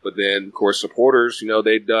vandalized. But then, of course, supporters,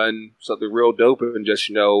 they've done something real dope and just,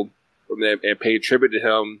 from them and paid tribute to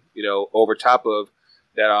him, over top of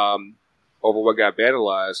that, over what got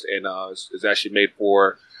vandalized. And it's actually made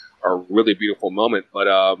for a really beautiful moment. But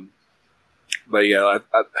yeah, like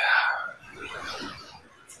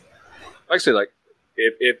I said,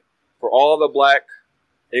 if for all the black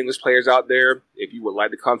English players out there, if you would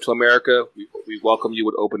like to come to America, we welcome you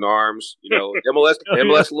with open arms. You know, MLS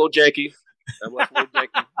a little janky. MLS a little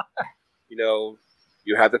janky. You know,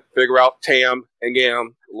 you have to figure out TAM and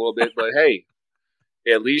GAM a little bit, but hey,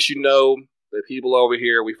 at least you know the people over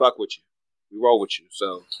here, we fuck with you. We roll with you.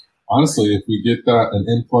 So honestly, if we get an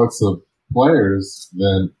influx of players,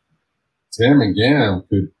 then TAM and GAM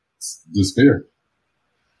could disappear.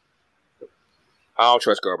 I don't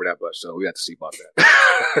trust Garber that much, so we have to see about that.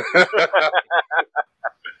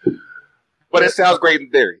 But it sounds great in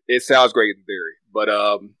theory. But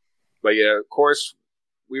yeah, of course,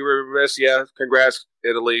 we were remiss. Yeah, congrats,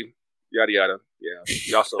 Italy. Yada yada. Yeah,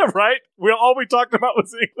 y'all saw right. All we talked about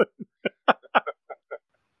was England,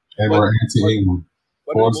 and we're anti-England.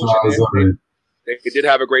 They did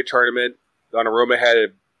have a great tournament. Donnarumma had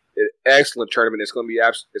an excellent tournament. It's going to be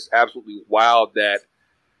it's absolutely wild that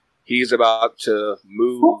he's about to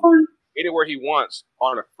move anywhere he wants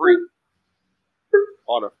on a free.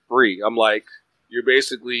 I'm like, you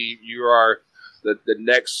are the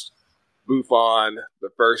next Buffon, the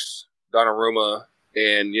first Donnarumma,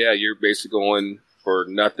 and yeah, you're basically going for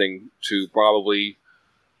nothing to probably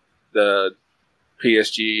the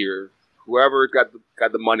PSG or whoever got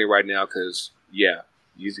the money right now, because yeah,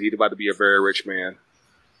 he's about to be a very rich man.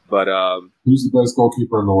 But who's the best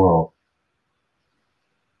goalkeeper in the world?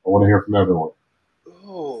 I want to hear from everyone.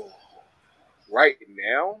 Oh, right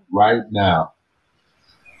now.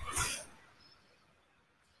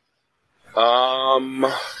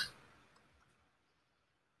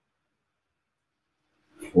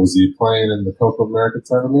 Was he playing in the Copa America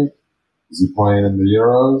tournament? Was he playing in the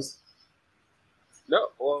Euros? No.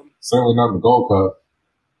 Certainly not in the Gold Cup.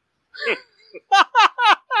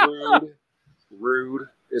 Rude.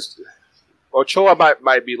 Ochoa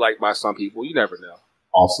might be like by some people. You never know.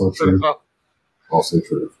 Also true.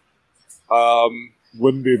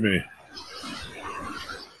 Wouldn't be me.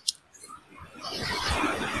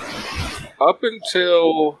 Up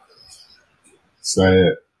until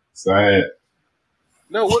say it.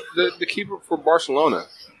 No, what the keeper for Barcelona?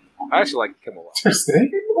 I actually like him a lot.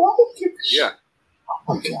 Yeah.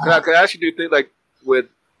 Oh my God. I actually do think like with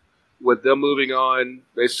them moving on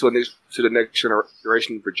basically to the next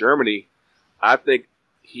generation for Germany, I think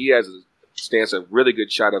he stands a really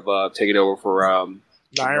good shot of taking over for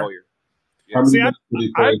Neuer. Yeah. How many did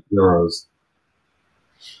he play Euros?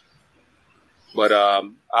 But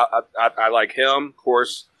I like him. Of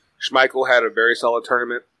course, Schmeichel had a very solid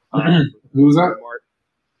tournament. Who was that?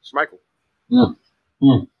 Schmeichel.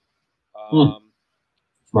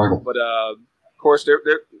 Schmeichel. But of course, there.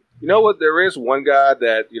 You know what? There is one guy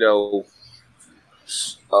that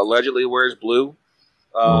allegedly wears blue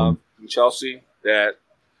from Chelsea that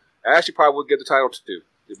I actually probably would get the title to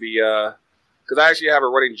be because I actually have a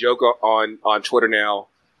running joke on Twitter now.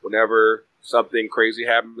 Whenever something crazy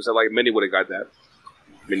happens, I like Minnie would have got that.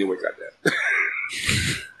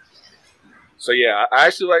 So yeah, I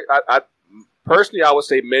actually like. I personally, I would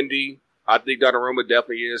say Mendy. I think Donnarumma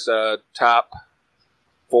definitely is top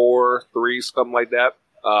 4, 3, something like that.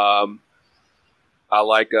 I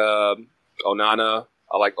like Onana.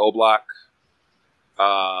 I like Oblak.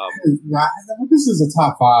 This is a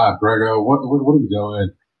top 5, Grego. What are we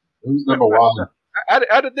doing? Who's number 1? I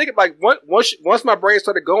had to think like once my brain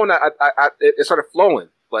started going, it started flowing.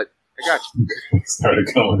 But I got you. It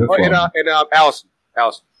started going. And Allison,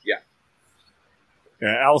 yeah.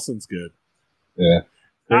 Yeah, Allison's good. Yeah.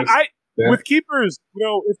 With keepers,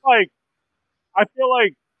 it's like I feel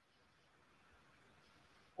like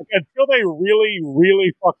until they really,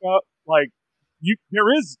 really fuck up, like you say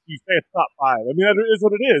it's top 5. I mean, that is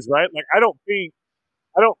what it is, right? Like I don't think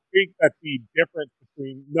that the difference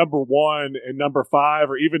between number 1 and number 5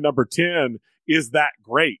 or even number 10 is that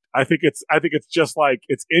great. I think it's just like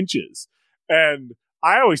it's inches. And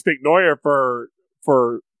I always think Neuer for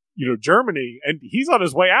Germany, and he's on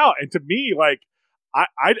his way out. And to me, like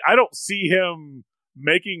I don't see him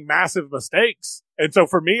making massive mistakes. And so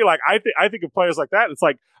for me, like I think of players like that, it's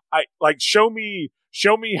like show me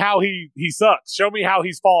how he sucks. Show me how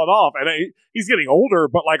he's fallen off. And he's getting older,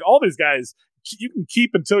 but like all these guys, you can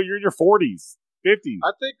keep until you're in your 40s, 50s.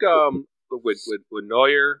 I think with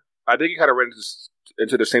Neuer, I think he kind of ran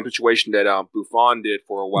into the same situation that Buffon did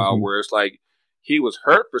for a while, where it's like he was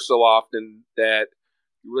hurt for so often that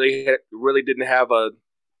you really didn't have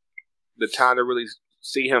the time to really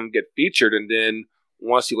see him get featured. And then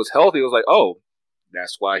once he was healthy, it was like, oh,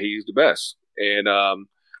 that's why he's the best. And I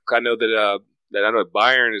know that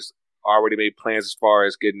Bayern has already made plans as far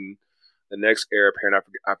as getting the next heir apparent.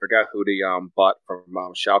 I forgot who they bought from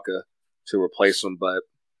Schalke to replace him, but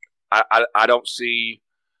I don't see.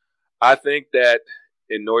 I think that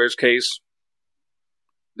in Neuer's case,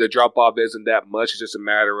 the drop off isn't that much. It's just a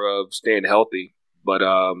matter of staying healthy. But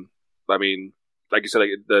I mean, like you said,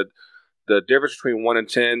 like the difference between 1 and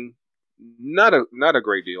 10, not a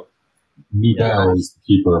great deal. Newbell is the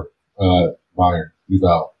keeper. Bayern.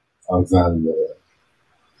 Newbell. Alexander.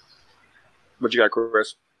 What you got,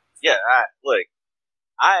 Chris? Yeah,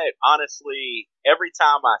 I honestly, every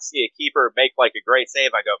time I see a keeper make like a great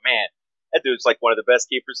save, I go, man, that dude's like one of the best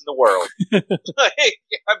keepers in the world. Like,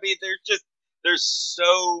 I mean, there's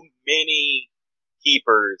so many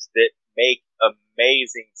keepers that make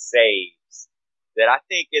amazing saves that I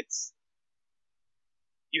think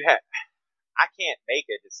I can't make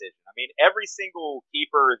a decision. I mean, every single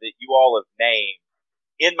keeper that you all have named,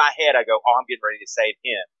 in my head, I go, oh, I'm getting ready to save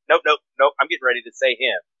him. Nope, I'm getting ready to save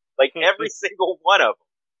him. Like, every single one of them.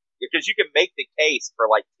 Because you can make the case for,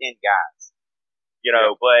 like, 10 guys. You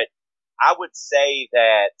know, but I would say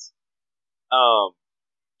that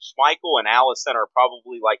Schmeichel and Allison are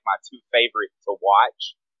probably, like, my two favorite to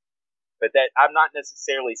watch. But that I'm not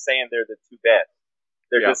necessarily saying they're the two best.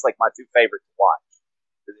 They're just, like, my two favorite to watch.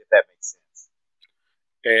 If that makes sense.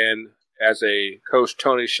 And as a Coach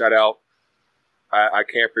Tony shout out, I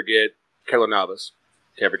can't forget Keylor Navas.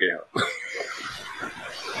 Can't forget him.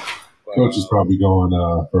 Coach is probably going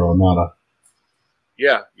for Onana.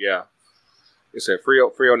 Yeah. It's a free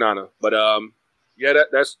Onana. But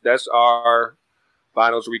that's our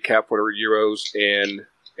finals recap for the Euros and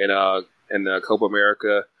the Copa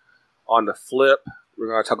America. On the flip, we're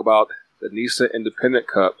going to talk about the NISA Independent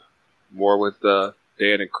Cup more with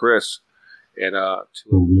Dan and Chris. And of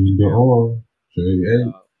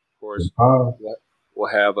course,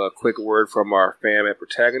 we'll have a quick word from our fam and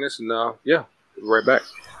protagonist, and we'll be right back.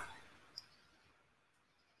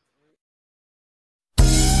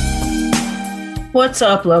 What's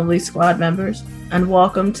up, lovely squad members, and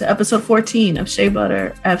welcome to episode 14 of Shea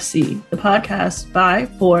Butter FC, the podcast by,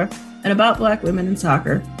 for, and about Black women in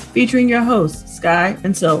soccer, featuring your hosts, Sky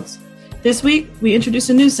and Sills. This week, we introduce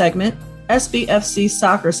a new segment, SBFC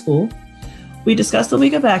Soccer School. We discuss the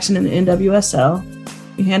week of action in the NWSL.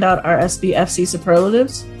 We hand out our SBFC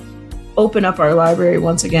superlatives, open up our library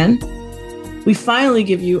once again. We finally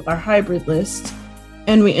give you our hybrid list,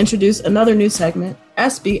 and we introduce another new segment,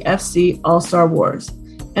 SBFC All-Star Wars.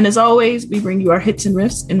 And as always, we bring you our hits and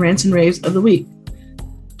riffs and rants and raves of the week.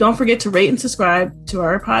 Don't forget to rate and subscribe to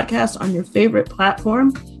our podcast on your favorite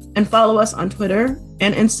platform, and follow us on Twitter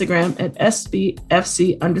and Instagram at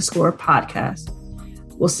SBFC_podcast.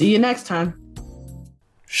 We'll see you next time.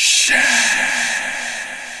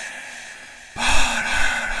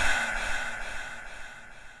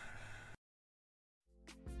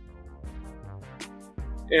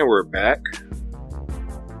 And we're back.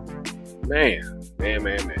 Man.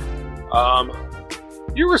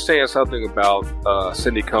 You were saying something about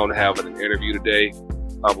Cindy Cone having an interview today.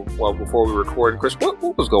 Before we recorded, Chris,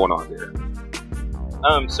 what was going on there?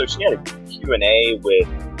 So she had a Q&A with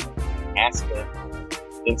Aspen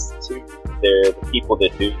Institute. They're the people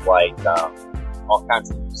that do like all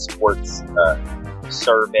kinds of sports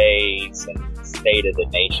surveys and state of the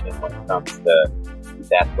nation when it comes to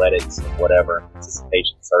youth athletics and whatever,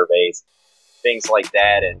 participation surveys, things like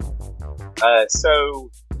that. And so,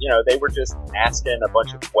 you know, they were just asking a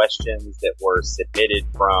bunch of questions that were submitted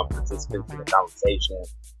from participants in the conversation.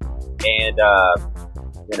 And,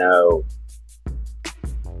 you know,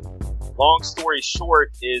 long story short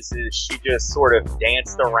is she just sort of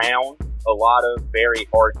danced around a lot of very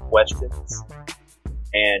hard questions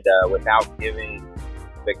and without giving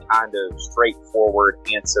the kind of straightforward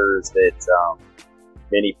answers that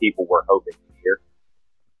many people were hoping to hear.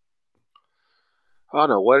 I don't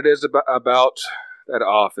know what it is about that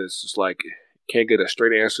office. It's like can't get a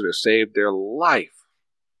straight answer to save their life.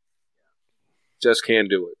 Just can't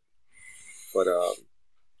do it. But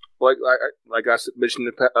like I mentioned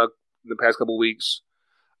in the past couple of weeks,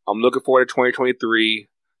 I'm looking forward to 2023,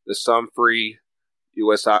 the sun-free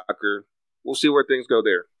U.S. soccer. We'll see where things go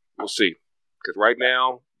there. We'll see. Because right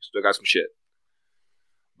now, still got some shit.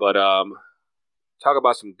 But talk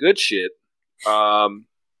about some good shit. First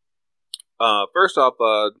off,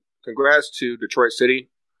 congrats to Detroit City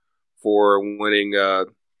for winning the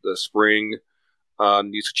spring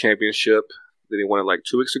NISA championship. They won it like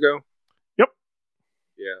 2 weeks ago. Yep.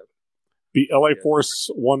 Yeah. Beat LA Force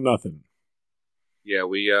 1-0. Yeah,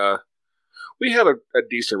 we have a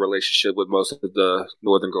decent relationship with most of the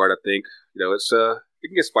Northern Guard. I think it's it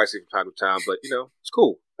can get spicy from time to time, but it's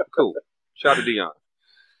cool. Cool. Shout out to Dion.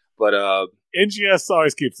 But NGS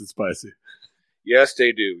always keeps it spicy. Yes,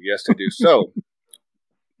 they do. So,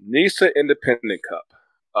 NISA Independent Cup.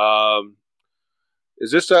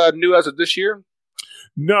 Is this new as of this year?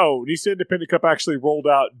 No, NISA Independent Cup actually rolled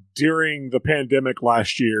out during the pandemic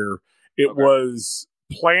last year. It was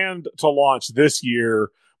planned to launch this year,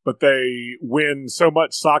 but when so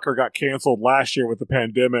much soccer got canceled last year with the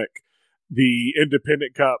pandemic, the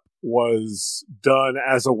Independent Cup was done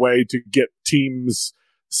as a way to get teams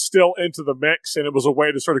still into the mix, and it was a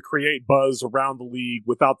way to sort of create buzz around the league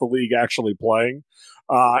without the league actually playing,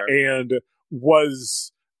 and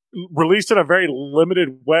was released in a very limited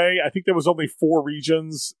way. I think there was only 4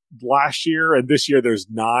 regions last year, and this year there's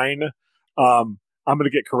 9. I'm going to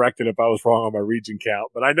get corrected if I was wrong on my region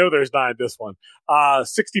count, but I know there's 9 this one.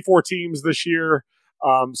 64 teams this year.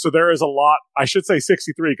 So there is a lot. I should say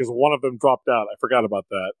 63 because one of them dropped out. I forgot about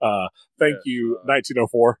that. Thank you,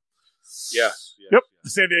 1904. Yes. Yep.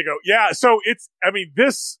 San Diego. Yeah. So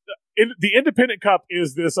the Independent Cup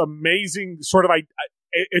is this amazing sort of,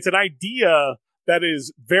 it's an idea that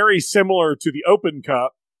is very similar to the Open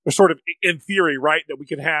Cup, sort of in theory, right? That we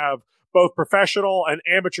can have both professional and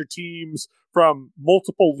amateur teams from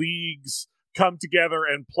multiple leagues come together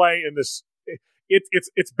and play in this.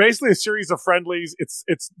 It's basically a series of friendlies. It's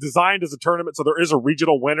designed as a tournament, so there is a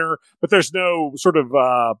regional winner, but there's no sort of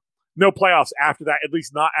no playoffs after that, at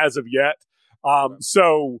least not as of yet.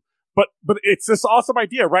 But it's this awesome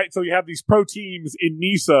idea, right? So you have these pro teams in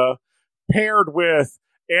NISA paired with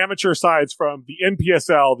amateur sides from the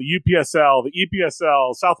NPSL, the UPSL, the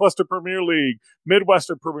EPSL, Southwestern Premier League,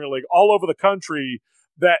 Midwestern Premier League, all over the country,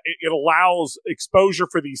 that it allows exposure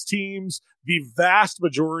for these teams. The vast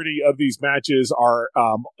majority of these matches are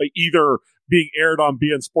either being aired on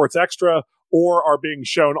BN Sports Extra or are being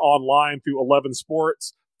shown online through 11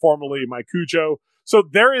 Sports, formerly Mycujo. So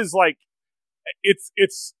there is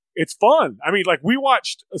it's fun. I mean, we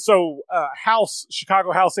watched,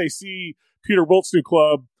 Chicago House AC, Peter Wilt's new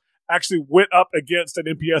club, actually went up against an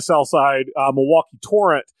NPSL side, Milwaukee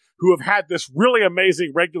Torrent, who have had this really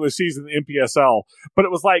amazing regular season in the NPSL. But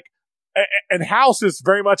it was and House is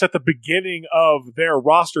very much at the beginning of their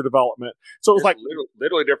roster development. So it was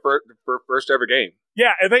literally their first ever game.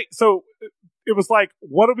 Yeah. And it was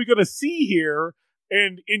what are we going to see here?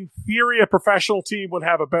 And in theory, a professional team would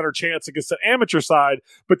have a better chance against an amateur side.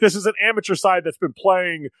 But this is an amateur side that's been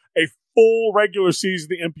playing a full regular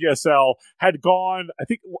season in the NPSL, had gone, I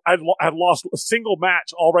think, had lost a single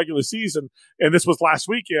match all regular season. And this was last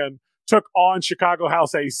weekend, took on Chicago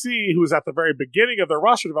House AC, who was at the very beginning of their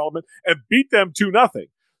roster development, and beat them 2-0.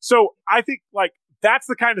 So I think that's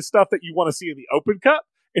the kind of stuff that you want to see in the Open Cup.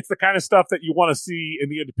 It's the kind of stuff that you want to see in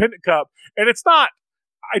the Independent Cup. And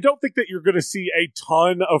I don't think that you're going to see a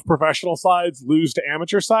ton of professional sides lose to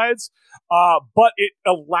amateur sides, but it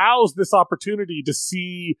allows this opportunity to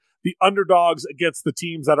see the underdogs against the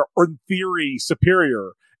teams that are, in theory,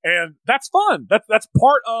 superior. And that's fun. That's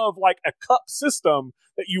part of a cup system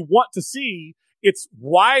that you want to see. It's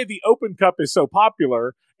why the Open Cup is so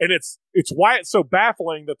popular, and it's why it's so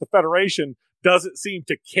baffling that the Federation doesn't seem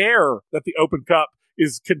to care that the Open Cup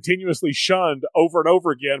is continuously shunned over and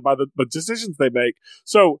over again by the decisions they make.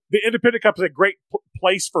 So the Independent Cup is a great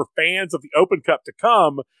place for fans of the Open Cup to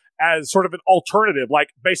come as sort of an alternative.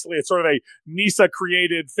 Basically, it's sort of a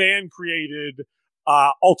NISA-created, fan-created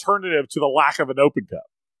alternative to the lack of an Open Cup.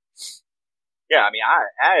 Yeah, I mean,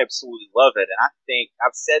 I absolutely love it. And I think,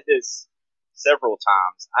 I've said this several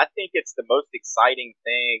times, I think it's the most exciting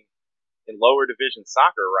thing in lower division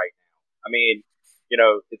soccer right now. I mean,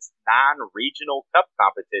 it's 9 regional cup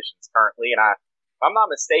competitions currently. And if I'm not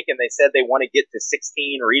mistaken, they said they want to get to 16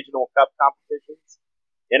 regional cup competitions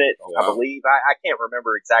in it. Oh, wow. I believe. I can't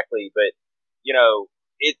remember exactly, but,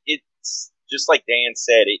 it's just like Dan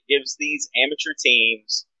said, it gives these amateur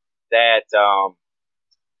teams that, from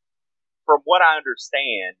what I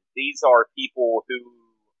understand, these are people who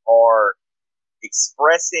are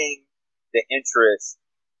expressing the interest,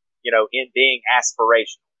 in being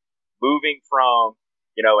aspirational, moving from,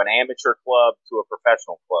 an amateur club to a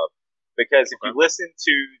professional club. Because if you listen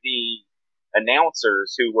to the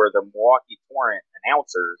announcers who were the Milwaukee Torrent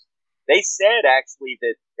announcers, they said actually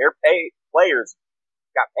that their players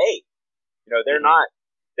got paid.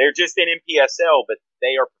 They're just in NPSL, but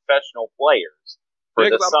they are professional players for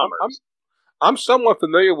the summers. I'm somewhat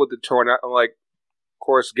familiar with the Torrent. I'm of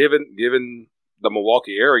course, given the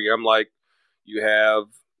Milwaukee area, I'm you have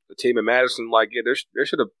a team in Madison. There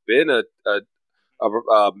should have been a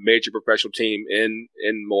major professional team in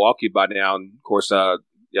Milwaukee by now. And of course, the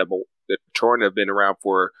Torrent have been around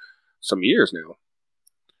for some years now.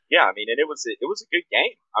 Yeah, I mean, and it was a good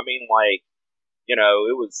game. I mean,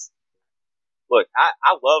 it was. Look,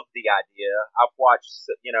 I love the idea. I've watched.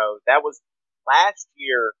 That was last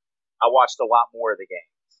year. I watched a lot more of the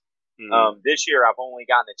games. This year, I've only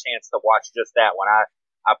gotten a chance to watch just that one. I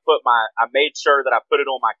made sure that I put it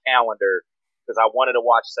on my calendar because I wanted to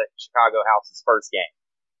watch Chicago House's first game.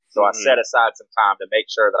 So I set aside some time to make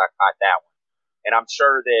sure that I caught that one. And I'm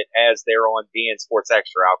sure that as they're on beIN Sports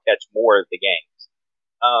Extra, I'll catch more of the games.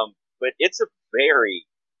 But it's a very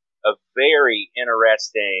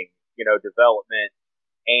interesting, development.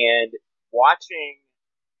 And watching,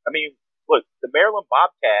 look, the Maryland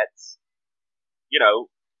Bobcats,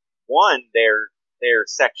 won their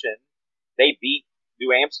section. They beat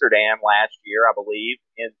New Amsterdam last year, I believe,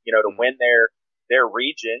 to win their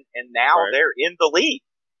region, and now they're in the league.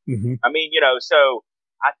 Mm-hmm. So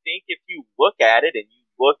I think if you look at it and you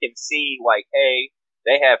look and see, like, hey,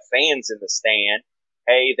 they have fans in the stand.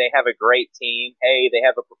 Hey, they have a great team. Hey, they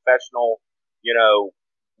have a professional,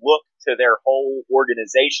 look to their whole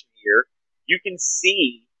organization here. You can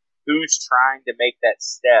see who's trying to make that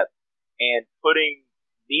step and putting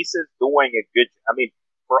Nisa's doing a good,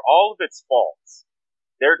 for all of its faults,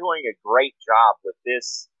 they're doing a great job with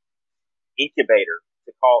this incubator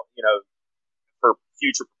to call, for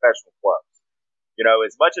future professional clubs.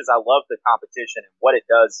 As much as I love the competition and what it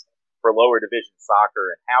does for lower division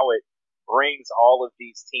soccer and how it brings all of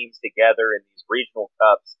these teams together in these regional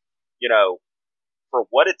cups, for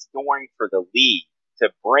what it's doing for the league to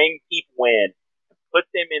bring people in and put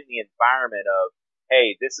them in the environment of,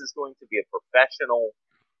 hey, this is going to be a professional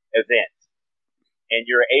event. And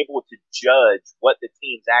you're able to judge what the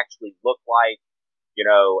teams actually look like,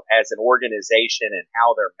 as an organization and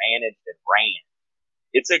how they're managed and ran.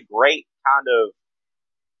 It's a great kind of,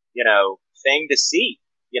 thing to see,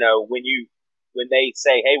 when they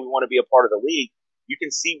say, hey, we want to be a part of the league, you can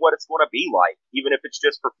see what it's going to be like, even if it's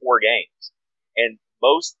just for 4 games. And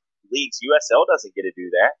most leagues, USL doesn't get to do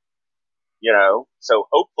that, so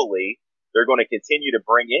hopefully they're going to continue to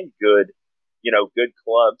bring in good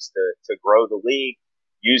clubs to grow the league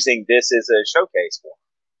using this as a showcase for them.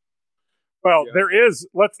 Well, there is,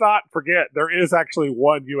 let's not forget, there is actually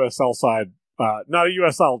one USL side, not a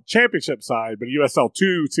USL championship side, but a USL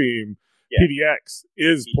 2 team, PDX,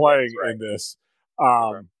 is playing in this.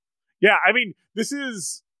 This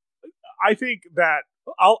is, I think that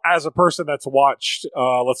as a person that's watched,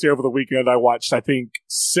 let's see, over the weekend, I watched, I think,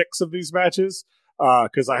 6 of these matches,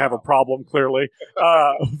 because I have a problem, clearly.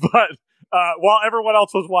 But while everyone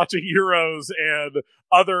else was watching Euros and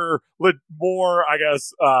other more, I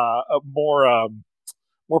guess,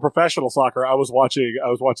 more professional soccer, I was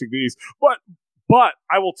watching these. But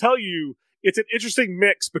I will tell you, it's an interesting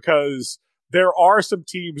mix because there are some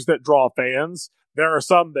teams that draw fans. There are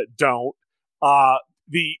some that don't.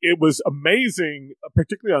 It was amazing,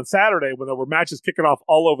 particularly on Saturday when there were matches kicking off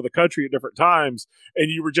all over the country at different times, and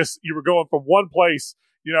you were going from one place.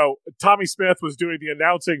 Tommy Smith was doing the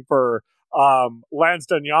announcing for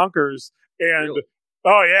Lansdowne Yonkers, and really?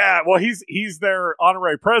 Oh yeah, well he's their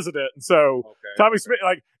honorary president, and so Tommy Smith,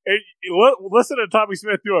 listen to Tommy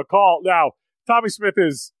Smith do a call. Now Tommy Smith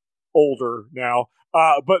is older now,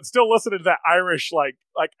 but still listening to that Irish like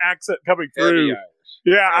accent coming through.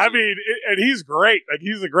 Yeah, and he's great. Like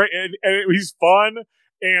he's and he's fun.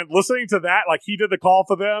 And listening to that, like he did the call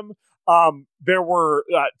for them. There were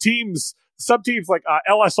some teams like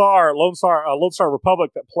LSR, Lone Star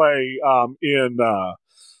Republic, that play in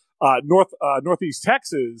Northeast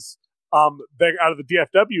Texas. They're out of the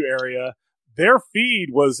DFW area. Their feed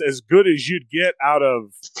was as good as you'd get out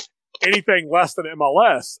of anything less than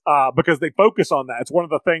MLS, because they focus on that. It's one of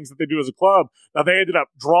the things that they do as a club. Now they ended up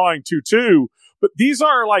drawing 2-2, but these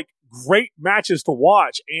are like great matches to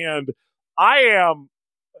watch. And I am,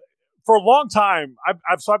 for a long time,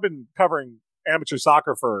 I've been covering amateur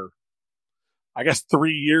soccer for, I guess,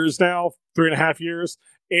 3 years now, 3.5 years.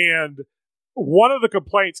 And one of the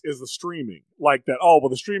complaints is the streaming, like that. Oh, well,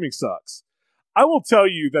 the streaming sucks. I will tell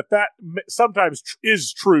you that sometimes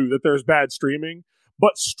is true that there's bad streaming,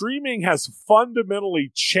 but streaming has fundamentally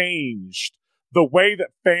changed the way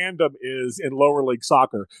that fandom is in lower league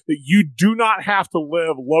soccer, that you do not have to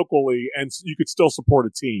live locally and you could still support a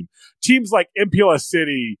team. Teams like MPLS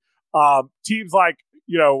City, teams like,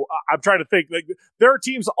 I'm trying to think, like, there are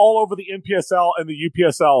teams all over the NPSL and the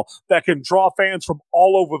UPSL that can draw fans from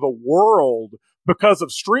all over the world because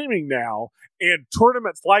of streaming now. And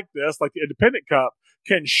tournaments like this, like the Independent Cup,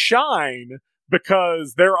 can shine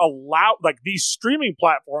because they're allowed, like these streaming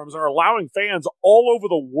platforms are allowing fans all over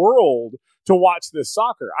the world to watch this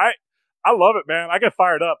soccer. I love it, man. I get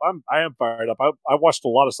fired up. I am fired up. I watched a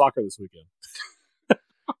lot of soccer this weekend.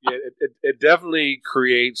 Yeah, it definitely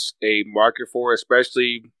creates a market for it,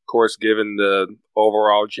 especially, of course, given the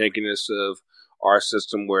overall jankiness of our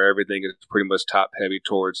system where everything is pretty much top heavy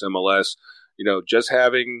towards MLS. Just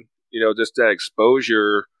having just that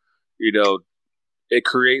exposure, it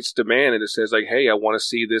creates demand, and it says like, hey, I want to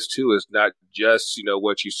see this too. It's not just,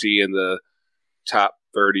 what you see in the top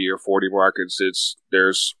 30 or 40 markets. It's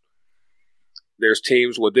there's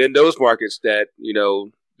teams within those markets that,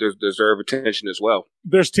 deserve attention as well.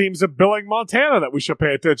 There's teams in Billing, Montana that we should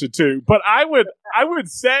pay attention to. But I would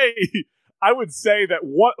say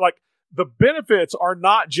that the benefits are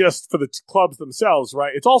not just for the clubs themselves,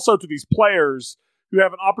 right? It's also to these players who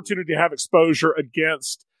have an opportunity to have exposure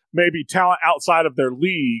against maybe talent outside of their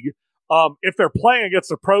league. If they're playing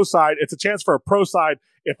against a pro side, it's a chance for a pro side.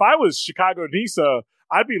 If I was Chicago Nisa,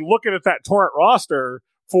 I'd be looking at that Torrent roster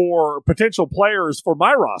for potential players for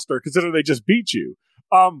my roster, considering they just beat you.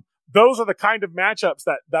 Those are the kind of matchups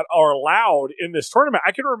that are allowed in this tournament.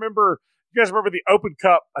 I can remember, you guys remember the Open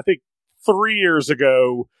Cup, I think 3 years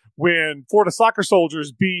ago, when Florida Soccer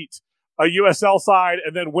Soldiers beat a USL side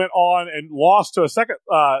and then went on and lost to a second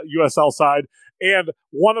USL side. And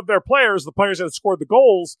one of their players, the players that had scored the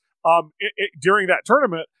goals during that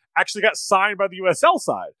tournament, actually got signed by the USL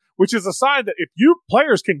side, which is a sign that if you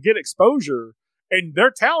players can get exposure and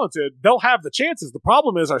they're talented, they'll have the chances. The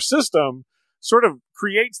problem is our system sort of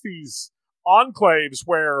creates these enclaves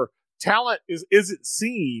where talent isn't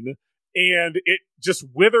seen and it just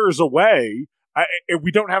withers away.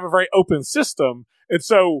 We don't have a very open system. And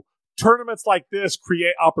so tournaments like this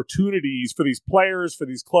create opportunities for these players, for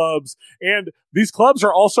these clubs. And these clubs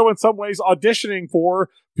are also in some ways auditioning for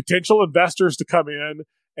potential investors to come in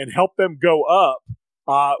and help them go up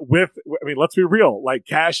let's be real, like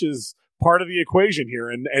cash is part of the equation here.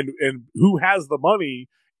 And who has the money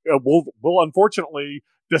will unfortunately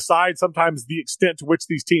decide sometimes the extent to which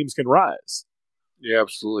these teams can rise. Yeah,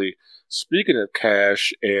 absolutely. Speaking of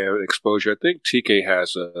cash and exposure, I think TK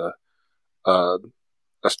has a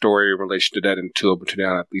story in relation to that in Two Up and Two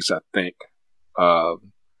Down, at least I think. But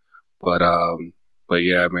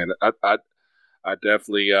yeah, man, I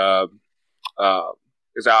definitely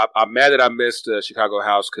because I'm mad that I missed Chicago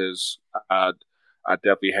House because I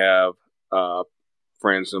definitely have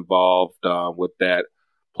friends involved with that.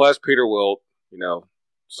 Plus, Peter Wilt,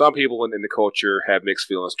 some people in the culture have mixed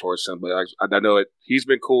feelings towards him, but I know he's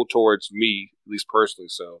been cool towards me, at least personally.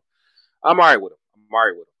 So I'm all right with him.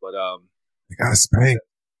 But you got spanked.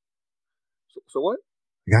 So what?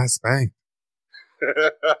 You got spanked.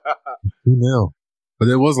 2-0. But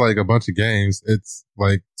it was like a bunch of games. It's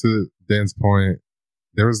like, to Dan's point,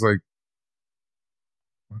 there was like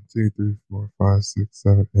 1, 2, 3, 4, 5, 6,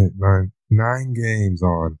 7, 8, 9 games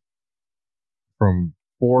on from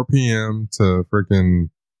 4 p.m. to freaking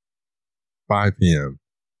 5 p.m.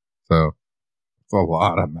 So it's a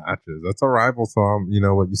lot of matches. That's a rival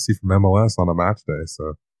to what you see from MLS on a match day.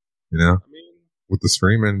 So, with the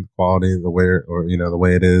streaming quality, the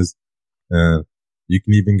way it is, and you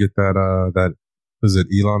can even get that is it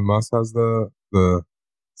Elon Musk has the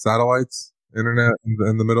satellites internet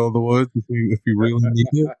in the middle of the woods if you really need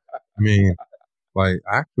it. I mean, like,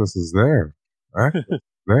 access is there. Access is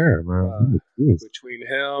there, man. Between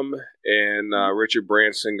him and Richard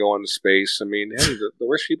Branson going to space, I mean, hey, the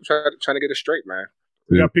rich people trying to get it straight, man.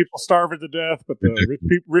 We got people starving to death, but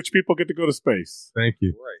the rich people get to go to space. Thank you.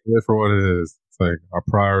 Right. Yeah, for what it is. It's like our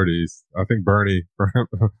priorities. I think Bernie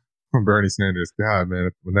Sanders, God,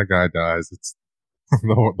 man, when that guy dies, it's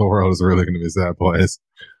the world is really going to be a sad place.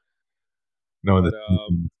 Knowing that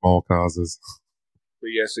small causes.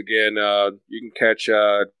 But yes, again, you can catch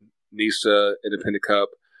NISA Independent Cup.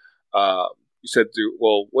 You said,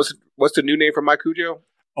 what's the new name for Mike Cujo?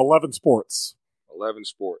 11 Sports. 11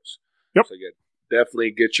 Sports. Yep. So yeah,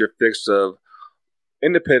 definitely get your fix of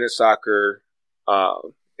independent soccer.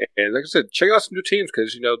 And like I said, check out some new teams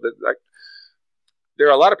because there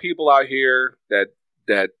are a lot of people out here that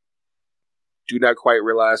do not quite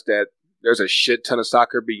realize that there's a shit ton of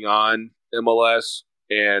soccer beyond MLS,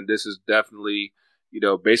 and this is definitely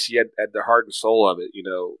basically at the heart and soul of it.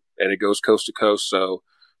 And it goes coast to coast. So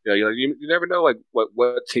you never know like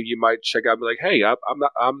what team you might check out and be like, hey,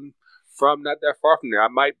 I'm from not that far from there. I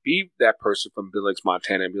might be that person from Billings,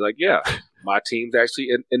 Montana, and be like, yeah, my team's actually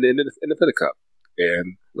in the Independent Cup,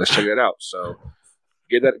 and let's check that out. So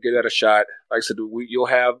give that a shot. Like I said,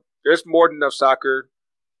 there's more than enough soccer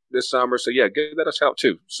this summer, so yeah, give that a shot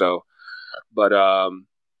too. So, but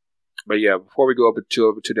yeah, before we go up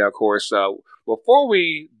to down course, before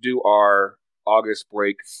we do our August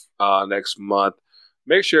break next month,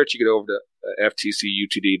 make sure that you get over to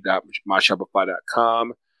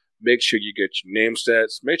ftcutd.myshopify.com. Make sure you get your name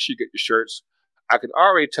sets. Make sure you get your shirts. I can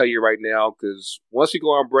already tell you right now, because once we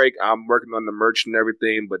go on break, I'm working on the merch and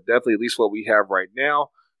everything, but definitely at least what we have right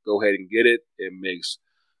now, go ahead and get it. It makes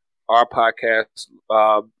our podcast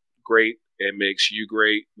great. It makes you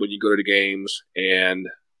great when you go to the games and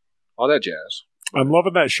all that jazz. I'm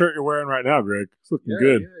loving that shirt you're wearing right now, Greg. It's looking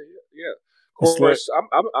good. Yeah. Of course,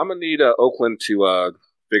 I'm gonna need Oakland to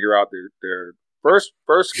figure out their first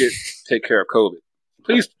take care of COVID.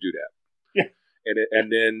 Please do that. Yeah,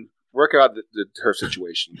 and then work out the turf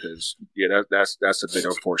situation because that's a bit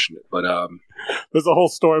unfortunate. But there's a whole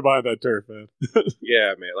story behind that turf, man.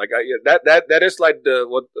 Yeah, man. Like that is like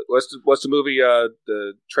what's the movie?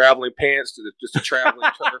 The traveling pants, just a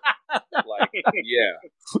traveling turf. Like, yeah,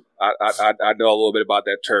 I know a little bit about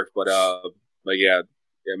that turf, but yeah.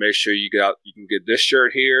 Make sure you get out. You can get this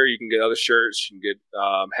shirt here. You can get other shirts. You can get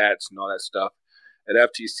hats and all that stuff at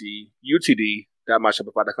FTC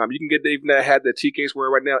UTD.myshopify.com. You can get even that hat that TK's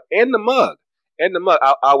wearing right now, and the mug.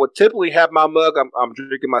 I would typically have my mug. I'm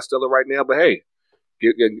drinking my Stella right now, but hey,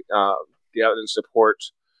 get out and support.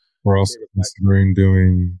 We're also considering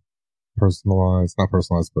doing not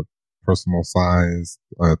personalized, but personal size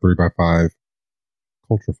 3x5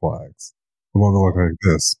 culture flags. The one that look like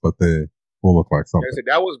this, but they will look like something.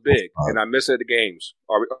 That was big, and I missed it at the games.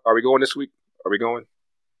 Are we going this week? Are we going?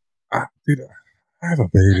 Dude, I have a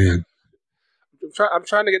baby. I'm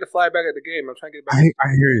trying to get the flag back at the game. I'm trying to get it back. I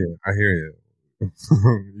hear you.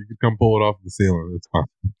 You can come pull it off the ceiling. It's fine.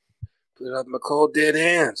 Put it up my cold dead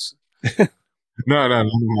hands. No,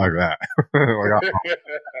 nothing like that.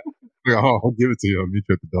 I'll give it to you. I'll meet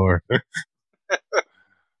you at the door.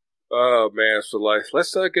 Oh man, so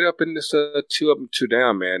let's get up in this 2 up and 2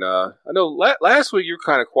 down, man. I know last week you were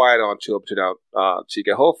kind of quiet on 2 up 2 down,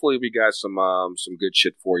 TK. Hopefully we got some good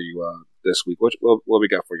shit for you this week. What we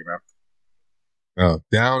got for you, man?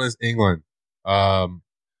 Down is England.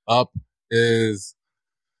 Up is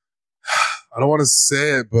I don't want to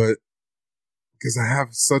say it, but because I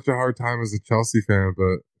have such a hard time as a Chelsea fan.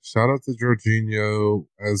 But shout out to Jorginho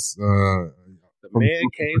as the man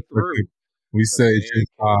came through. We say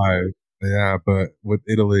J5, yeah, but with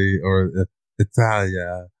Italy or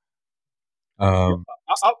Italia, y'all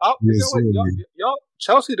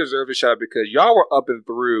Chelsea deserve a shot because y'all were up and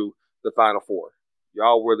through the Final Four.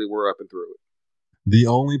 Y'all really were up and through it. The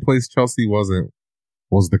only place Chelsea wasn't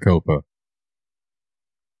was the Copa.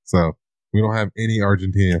 So we don't have any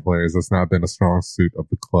Argentinian players. That's not been a strong suit of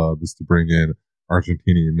the club, is to bring in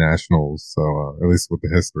Argentinian nationals. So at least with the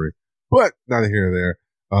history, but neither here nor there.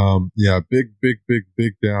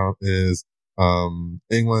 Big down is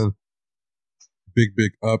England.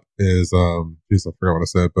 Big up is I forgot what I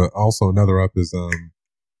said, but also another up is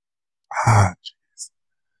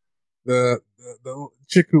the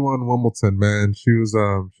chick who won Wimbledon, man. She's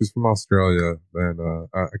from Australia, and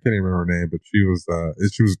I can't even remember her name, but she was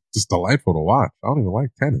just delightful to watch. I don't even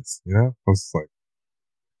like tennis, you know. I was just like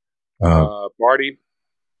Barty.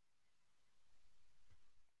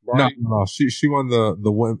 No. She won the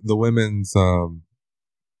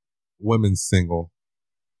women's single.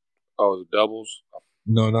 Oh, the doubles.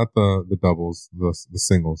 No, not the doubles. The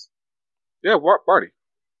singles. Yeah, Barty.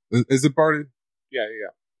 Is it Barty? Yeah.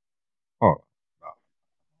 Oh, no.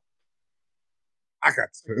 I got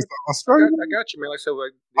you. It's Australia. I got you, man. Like I said,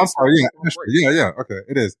 I'm sorry. Yeah. Okay,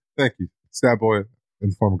 it is. Thank you, Stat Boy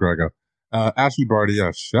and former Grego. Ashley Barty.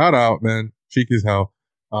 Yeah, shout out, man. Cheeky as hell.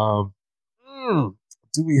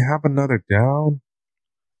 Do we have another down?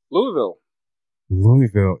 Louisville.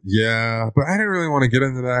 Yeah, but I didn't really want to get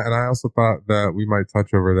into that, and I also thought that we might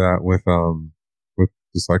touch over that with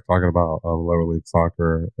just like talking about lower league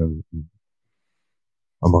soccer and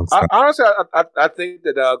amongst that. Honestly, I think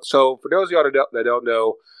that so for those of y'all that don't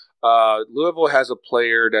know, Louisville has a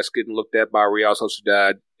player that's getting looked at by Real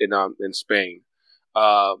Sociedad in Spain.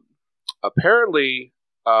 Apparently,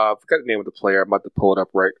 I forgot the name of the player. I'm about to pull it up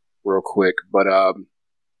real quick, but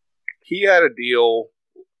he had a deal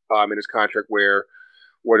in his contract where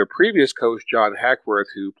the previous coach, John Hackworth,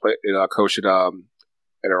 who coached at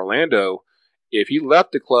Orlando, if he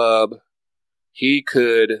left the club, he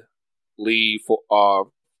could leave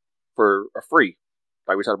for a free,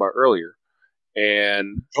 like we talked about earlier.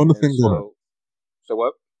 And Jonathan Gomez. So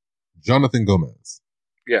what? Jonathan Gomez.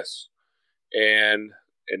 Yes, and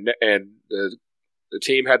the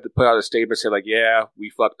team had to put out a statement saying, like, yeah, we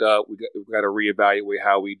fucked up. We got to reevaluate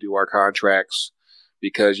how we do our contracts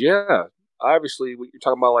because, yeah, obviously, what you're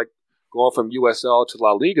talking about, like going from USL to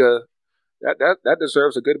La Liga, that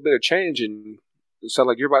deserves a good bit of change, and it sounds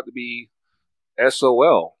like you're about to be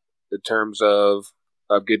SOL in terms of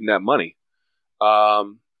getting that money.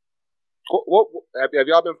 What have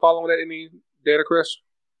y'all been following that any data, Chris?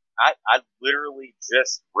 I literally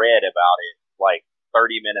just read about it like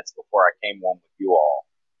 30 minutes before I came on with you all.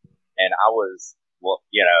 And I was,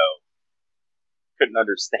 couldn't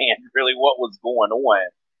understand really what was going on.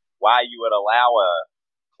 why you would allow a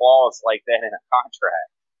clause like that in a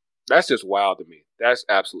contract. That's just wild to me. That's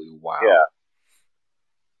absolutely wild. Yeah.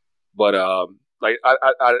 But I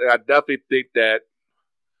definitely think that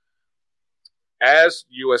as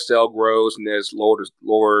USL grows and as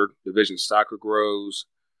lower division soccer grows,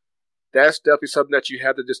 that's definitely something that you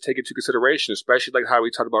have to just take into consideration, especially like how we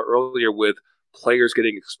talked about earlier with players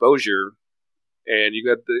getting exposure. And you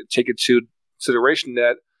got to take into consideration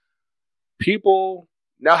that people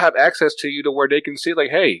now have access to you to where they can see, like,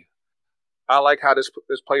 hey, I like how this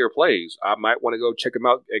player plays. I might want to go check him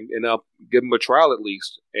out and give him a trial at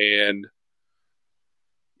least. And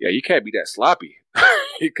yeah, you can't be that sloppy.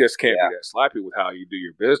 You just can't be that sloppy with how you do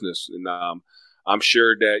your business. And I'm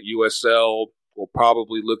sure that USL will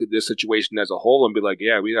probably look at this situation as a whole and be like,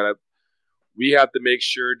 yeah, we have to make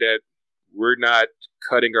sure that we're not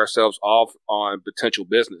cutting ourselves off on potential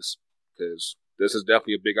business, because this is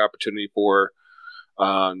definitely a big opportunity for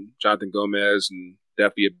Jonathan Gomez, and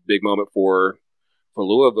definitely a big moment for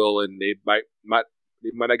Louisville, and they might not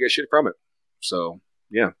get shit from it. So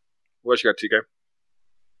yeah, what else you got, TK?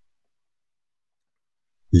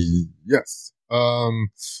 Yes.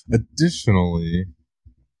 Additionally,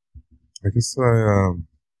 I guess what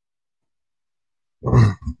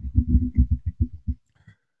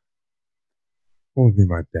would be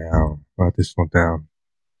my additional down?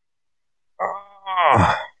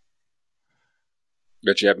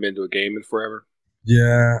 That you haven't been to a game in forever?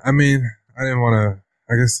 Yeah, I mean, I didn't want to,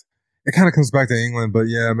 I guess it kind of comes back to England, but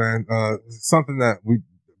yeah, man, something that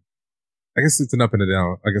I guess it's an up and a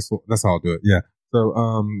down. I guess that's how I'll do it. Yeah. So,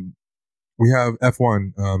 we have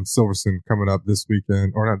F1, Silverstone coming up this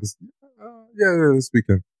weekend, or not this, this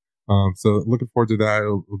weekend. So looking forward to that.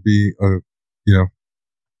 It'll be,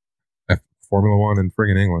 Formula One in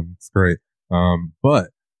friggin' England. It's great.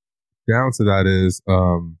 But down to that is,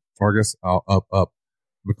 I guess I'll up.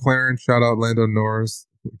 McLaren, shout out Lando Norris,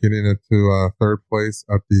 getting into, third place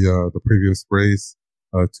at the previous race,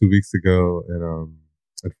 2 weeks ago in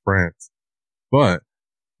France. But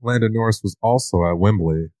Lando Norris was also at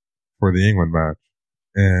Wembley for the England match.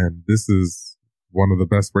 And this is one of the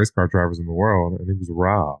best race car drivers in the world. And he was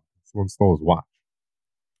robbed. Someone stole his watch.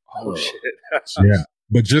 Oh shit. Yeah.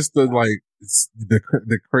 But just the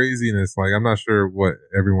craziness, like, I'm not sure what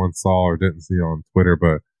everyone saw or didn't see on Twitter,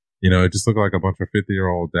 but it just looked like a bunch of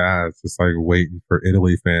 50-year-old dads just like waiting for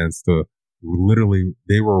Italy fans to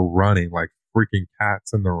they were running like freaking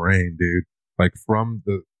cats in the rain, dude. Like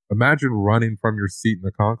imagine running from your seat in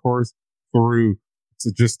the concourse through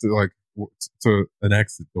to an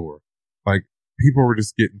exit door. Like, people were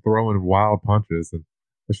just throwing wild punches, and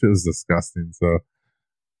that shit was disgusting. So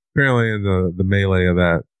apparently in the melee of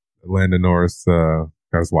that, Lando Norris got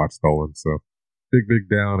his watch stolen. So big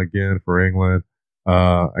down again for England.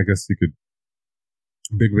 I guess you could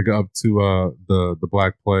big up to the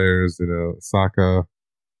black players, Saka.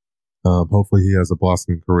 Hopefully he has a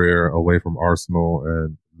blossoming career away from Arsenal,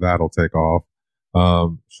 and that'll take off.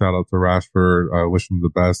 Shout out to Rashford. I wish him the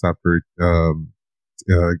best after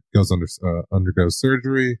undergoes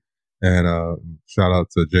surgery. And shout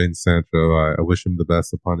out to Jadon Sancho. I wish him the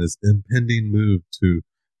best upon his impending move to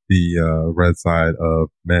the red side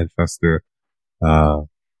of Manchester. Could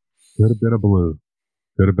have been a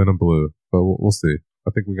blue, but we'll see.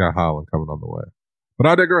 I think we got Haaland coming on the way. But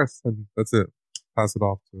I digress, and that's it. Pass it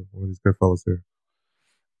off to one of these good fellas here.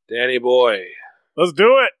 Danny boy, let's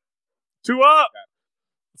do it. 2 up.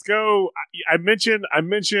 Let's go. I mentioned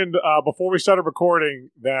before we started recording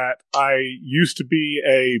that I used to be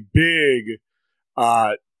a big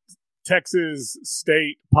Texas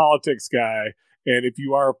state politics guy. And if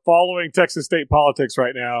you are following Texas state politics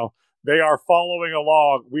right now, they are following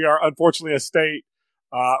along. We are unfortunately a state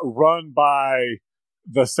run by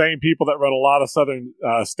the same people that run a lot of southern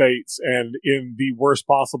states, and in the worst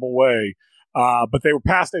possible way. But they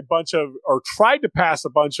tried to pass a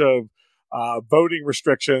bunch of voting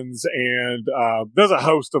restrictions, and there's a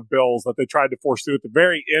host of bills that they tried to force through at the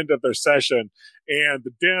very end of their session, and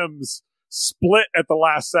the Dems split at the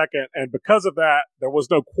last second, and because of that, there was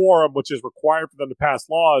no quorum, which is required for them to pass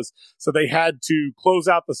laws, so they had to close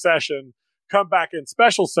out the session, come back in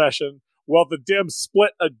special session. Well, the Dems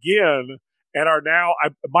split again, and are now,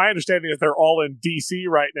 my understanding is they're all in D.C.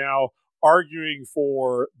 right now, arguing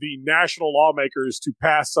for the national lawmakers to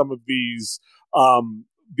pass some of these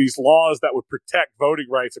laws that would protect voting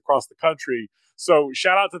rights across the country. So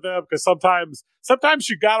shout out to them, because sometimes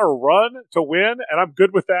you gotta run to win, and I'm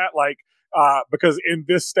good with that. Like, because in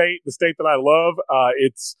this state, the state that I love,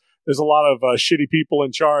 there's a lot of shitty people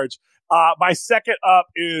in charge. My second up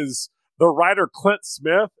is the writer Clint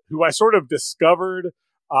Smith, who I sort of discovered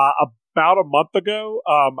about a month ago.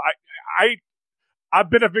 I've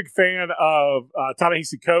been a big fan of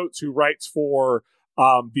Ta-Nehisi Coates, who writes for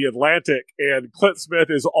The Atlantic, and Clint Smith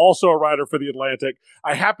is also a writer for The Atlantic.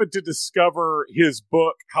 I happened to discover his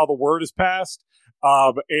book, How the Word is Passed,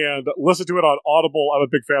 and listen to it on Audible. I'm a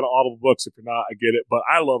big fan of Audible books. If you're not, I get it, but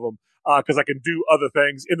I love them because I can do other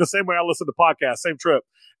things in the same way I listen to podcasts, same trip.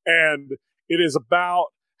 And it is about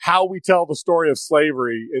how we tell the story of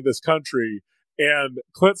slavery in this country. And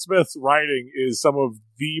Clint Smith's writing is some of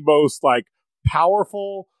the most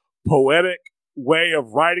powerful, poetic way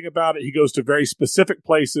of writing about it. He goes to very specific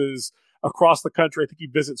places across the country. I think he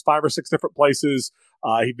visits 5 or 6 different places.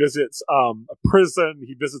 He visits a prison.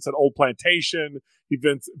 He visits an old plantation. He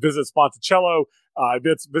visits Monticello.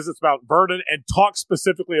 Visits Mount Vernon, and talks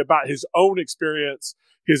specifically about his own experience,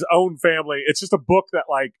 his own family. It's just a book that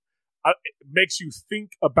makes you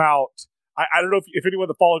think about. I don't know if anyone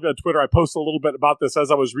that follows me on Twitter, I posted a little bit about this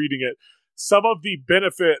as I was reading it. Some of the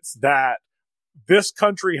benefits that this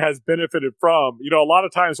country has benefited from. A lot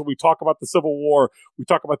of times when we talk about the Civil War, we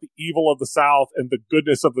talk about the evil of the South and the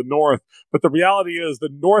goodness of the North. But the reality is the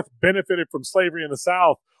North benefited from slavery in the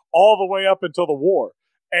South all the way up until the war.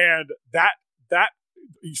 And that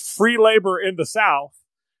free labor in the South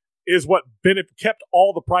is what kept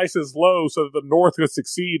all the prices low so that the North could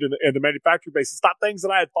succeed in the manufacturing base. It's not things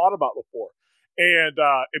that I had thought about before. And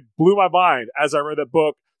it blew my mind as I read that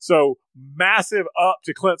book. So massive up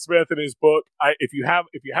to Clint Smith and his book. If you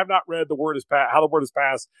have not read How the Word is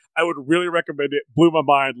Passed, I would really recommend it. Blew my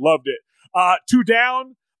mind. Loved it. Two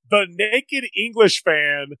down, the naked English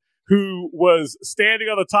fan who was standing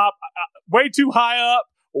on the top, way too high up,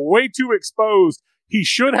 way too exposed. He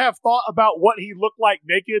should have thought about what he looked like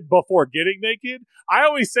naked before getting naked. I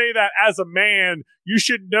always say that as a man, you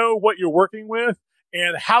should know what you're working with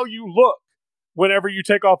and how you look whenever you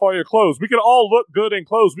take off all your clothes. We can all look good in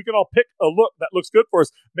clothes. We can all pick a look that looks good for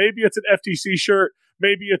us. Maybe it's an FTC shirt.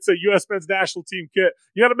 Maybe it's a U.S. men's national team kit.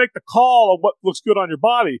 You got to make the call on what looks good on your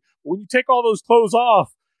body. When you take all those clothes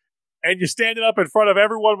off and you're standing up in front of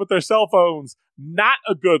everyone with their cell phones, not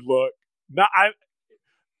a good look.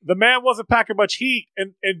 The man wasn't packing much heat,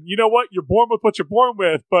 and you know what? You're born with what you're born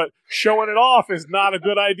with, but showing it off is not a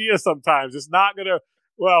good idea sometimes. It's not going to,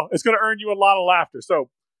 it's going to earn you a lot of laughter.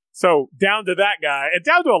 So down to that guy, and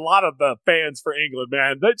down to a lot of the fans for England,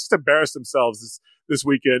 man. They just embarrassed themselves this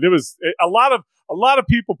weekend. A lot of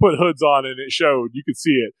people put hoods on, and it showed. You could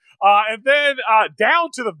see it. And then down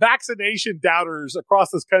to the vaccination doubters across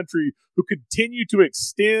this country who continue to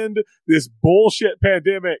extend this bullshit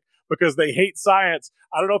pandemic because they hate science.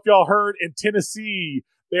 I don't know if y'all heard in Tennessee,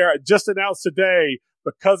 they are just announced today,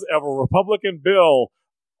 because of a Republican bill,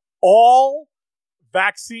 all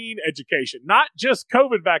vaccine education, not just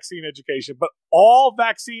COVID vaccine education, but all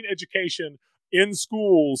vaccine education in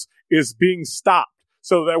schools is being stopped.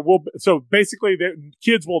 So basically the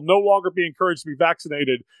kids will no longer be encouraged to be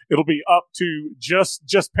vaccinated. It'll be up to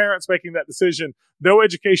just parents making that decision. No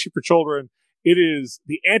education for children. It is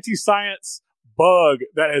the anti-science bug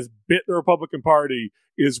that has bit the Republican Party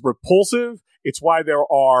is repulsive. It's why there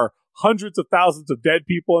are hundreds of thousands of dead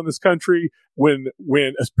people in this country when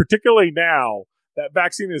particularly now that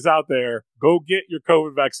vaccine is out there. Go get your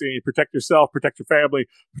COVID vaccine. Protect yourself, protect your family,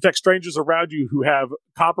 protect strangers around you who have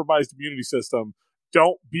compromised immune system.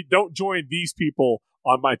 Don't join these people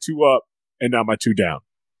on my 2 up and now my 2 down.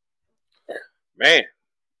 Man.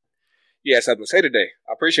 You had something to say today.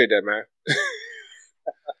 I appreciate that, man.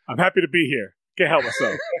 I'm happy to be here. Can't help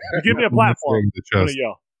myself. You give me a platform. I'm gonna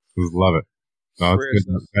yell. Just love it. No, it's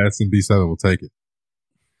good. Fast and B7 will take it.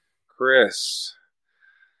 Chris.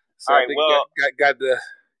 So all I right, think well,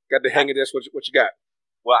 got the hang of this. What you got?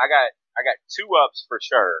 Well, I got 2 ups for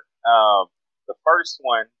sure. The first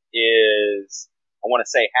one is I want to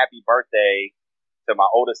say happy birthday to my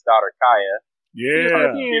oldest daughter, Kaya.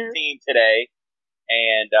 Yeah. She's 15 today.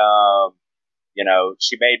 And,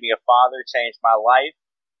 she made me a father, changed my life.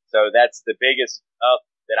 So that's the biggest up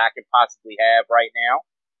that I can possibly have right now.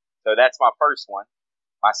 So that's my first one.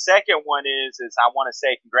 My second one is I want to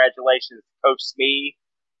say congratulations to Coach Smee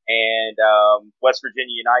and West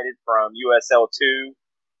Virginia United from USL2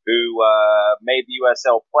 who made the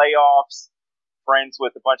USL playoffs. Friends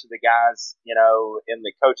with a bunch of the guys, in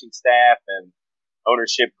the coaching staff and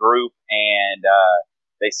ownership group. And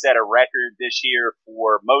they set a record this year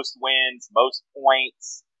for most wins, most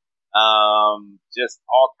points, just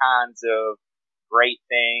all kinds of great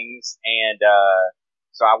things. And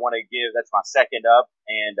so I want to that's my second up.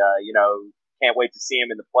 And, can't wait to see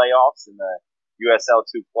him in the playoffs, in the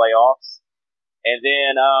USL2 playoffs. And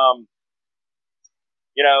then,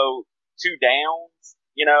 2 downs,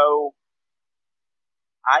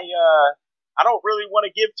 I don't really want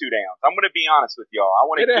to give 2 downs. I'm going to be honest with y'all. I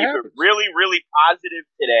want to keep it really, really positive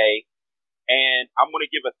today, and I'm going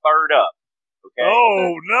to give a 3rd up. Okay.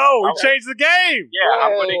 Oh no, we changed the game. Yeah,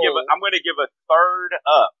 I'm going to give a 3rd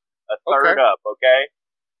up. A 3rd up. Okay.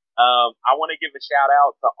 I want to give a shout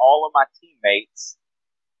out to all of my teammates.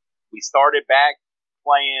 We started back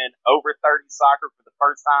playing over 30 soccer for the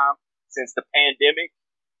first time since the pandemic,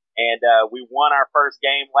 and we won our first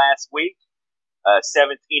game last week, 17-6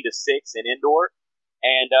 in indoor.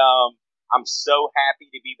 And I'm so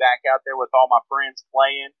happy to be back out there with all my friends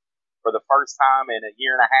playing for the first time in a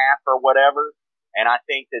year and a half or whatever. And I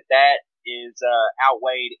think that is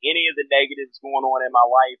outweighed any of the negatives going on in my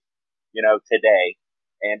life, today.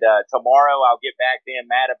 And tomorrow I'll get back being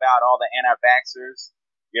mad about all the anti-vaxxers,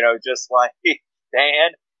 just like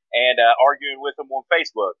Dan, and arguing with them on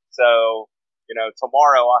Facebook. So,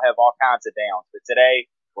 tomorrow I'll have all kinds of downs. But today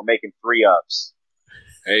we're making 3 ups.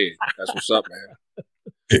 Hey, that's what's up, man.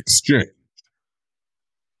 Exchange.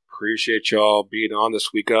 Appreciate y'all being on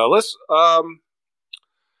this week. I'm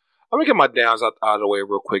gonna get my downs out of the way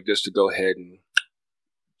real quick just to go ahead and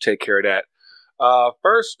take care of that.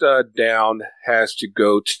 First down has to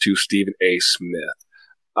go to Stephen A. Smith.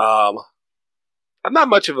 I'm not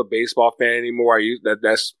much of a baseball fan anymore.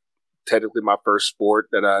 That's technically my first sport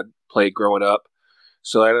that I played growing up.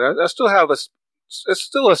 So I still have it's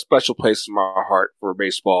still a special place in my heart for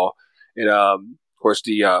baseball. And of course,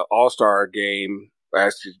 the All-Star game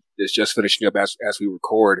is just finishing up as we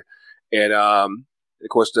record. And of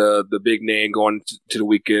course, the big name going to the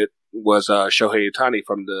weekend was Shohei Ohtani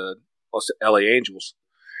from the LA Angels,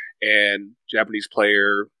 and Japanese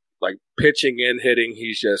player, like pitching and hitting,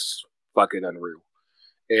 he's just fucking unreal.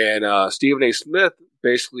 And Stephen A. Smith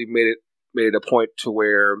basically made it a point to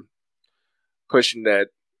where pushing that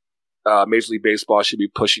Major League Baseball should be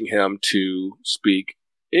pushing him to speak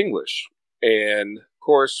English. And of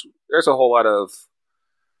course, there's a whole lot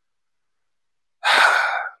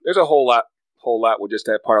with just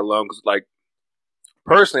that part alone, because like,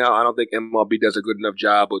 personally, I don't think MLB does a good enough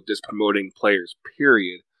job of just promoting players,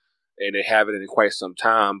 period. And they haven't in quite some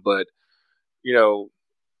time. But, you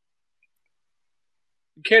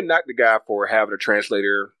can't knock the guy for having a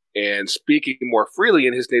translator and speaking more freely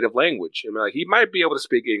in his native language. I mean, like, he might be able to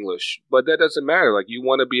speak English, but that doesn't matter. Like, you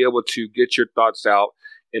want to be able to get your thoughts out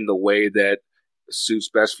in the way that suits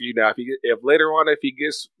best for you. Now, if later on, if he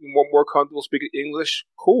gets more comfortable speaking English,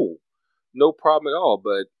 cool. No problem at all.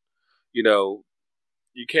 But, you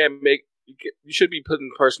should be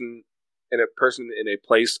putting a person in a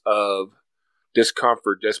place of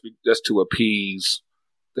discomfort just to appease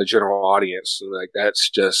the general audience. And like, that's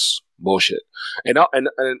just bullshit. And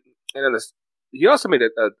he also made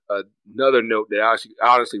another note that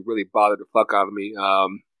honestly really bothered the fuck out of me.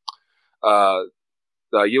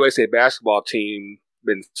 The USA basketball team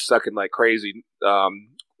been sucking like crazy,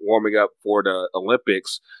 warming up for the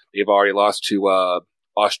Olympics. They've already lost to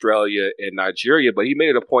Australia and Nigeria, but he made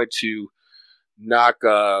it a point to knock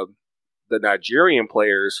the Nigerian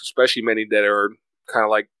players, especially many that are kind of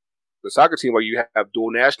like the soccer team, where you have dual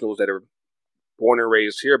nationals that are born and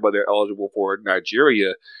raised here, but they're eligible for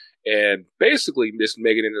Nigeria, and basically just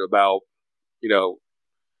making it about,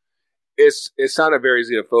 it sounded very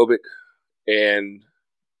xenophobic and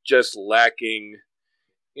just lacking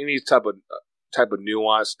any type of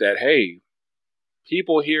nuance that, hey,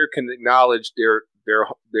 people here can acknowledge their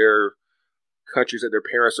countries that their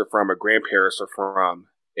parents are from or grandparents are from,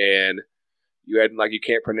 and you had like you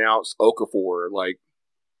can't pronounce Okafor. Like,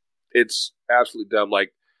 it's absolutely dumb.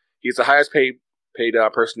 Like, he's the highest paid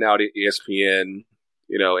personality at ESPN,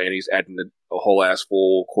 and he's adding a whole ass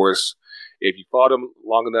full. Of course, if you followed him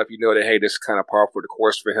long enough, you know that, hey, this is kind of par for the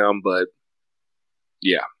course for him. But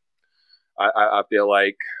yeah, I feel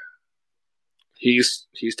like he's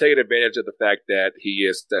taking advantage of the fact that he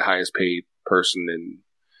is the highest paid person and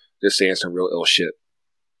just saying some real ill shit.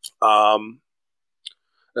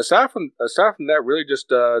 Aside from that, really just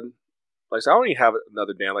like, so I don't even have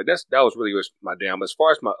another down. Like, that was really my down. As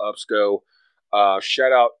far as my ups go,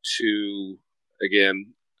 shout out to,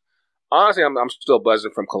 again, honestly, I'm still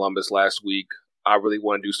buzzing from Columbus last week. I really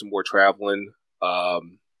want to do some more traveling.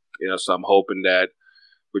 So I'm hoping that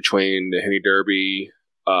between the Henny Derby,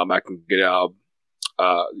 I can get out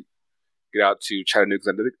to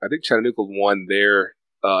Chattanooga. I think Chattanooga won their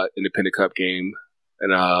Independent Cup game,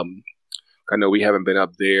 and I know we haven't been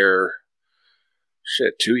up there.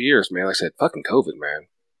 2 years, man. Like I said, fucking COVID, man.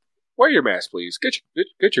 Wear your mask, please. Get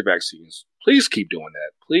your vaccines. Please keep doing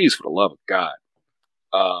that. Please, for the love of God.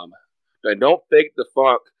 And don't fake the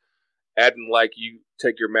funk, acting like you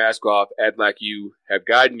take your mask off, act like you have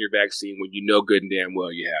gotten your vaccine when you know good and damn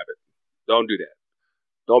well you have it. Don't do that.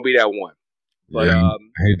 Don't be that one. But I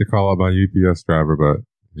hate to call out my UPS driver, but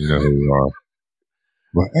you know who you are.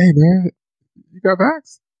 But hey, man, you got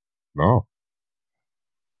vax? No.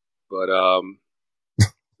 But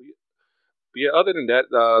yeah. Other than that,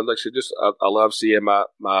 like I said, just I love seeing my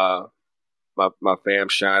fam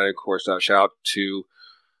shine. Of course, shout out to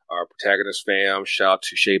our Protagonist fam. Shout out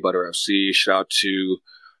to Shea Butter FC. Shout out to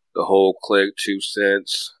the whole clique, 2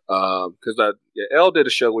 Cents. Because L did a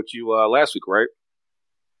show with you last week, right?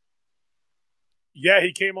 Yeah,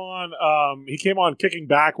 he came on. Kicking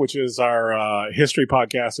Back, which is our history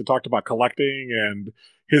podcast, and talked about collecting and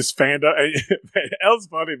his fandom. L's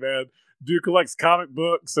funny, man. Dude collects comic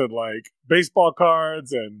books and like baseball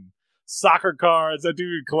cards and soccer cards. That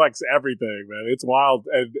dude collects everything, man. It's wild,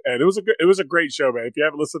 and it was a great show, man. If you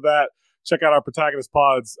haven't listened to that, check out our Protagonist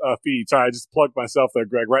Pods feed. Sorry, I just plugged myself there,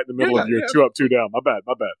 Greg, right in the middle of your 2 up, 2 down. My bad.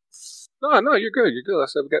 No, you're good. You're good. I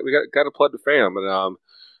said we got to plug the fam, and of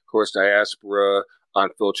course, Diaspora,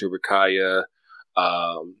 Unfiltered, Rakaya,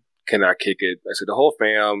 Can I Kick It? I said the whole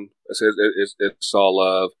fam. I said it's all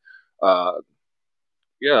love.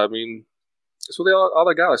 Yeah, I mean, it's really all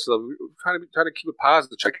I got. So we're trying to keep it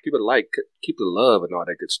positive, try to keep it light, keep the love, and all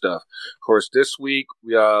that good stuff. Of course, this week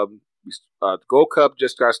the Gold Cup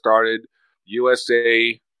just got started.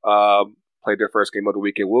 USA played their first game of the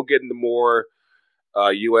weekend. We'll get into more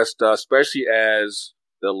U.S. stuff, especially as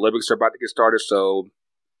the Olympics are about to get started. So,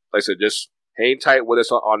 like I said, just hang tight with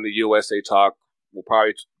us on the USA talk. We'll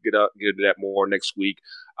probably get into that more next week.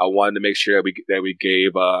 I wanted to make sure that we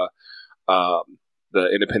gave the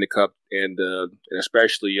Independent Cup and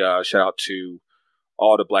especially shout out to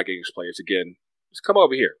all the Black English players. Again, just come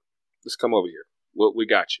over here. We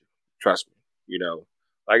got you. Trust me. You know,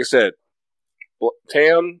 like I said,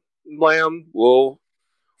 Tam, Lamb, we'll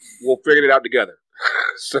figure it out together.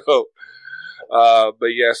 So,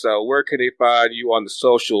 but yes, where can they find you on the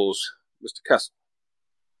socials, Mr. Kessel?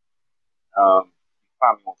 You can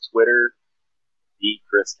find me on Twitter,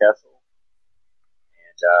 Chris Kessel.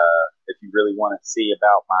 And if you really want to see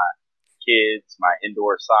about my kids, my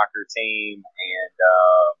indoor soccer team, and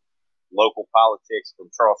local politics from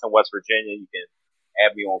Charleston, West Virginia, you can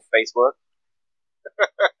add me on Facebook.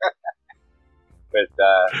 But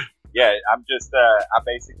yeah, I'm just I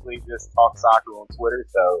basically just talk soccer on Twitter.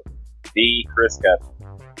 So Chris Kessel.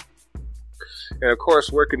 And of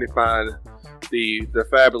course, where can they find the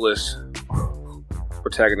fabulous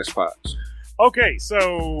Protagonist Pods? Okay,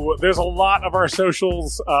 so there's a lot of our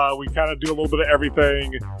socials. We kind of do a little bit of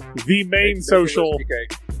everything. The main social,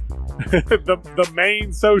 the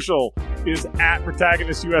main social is at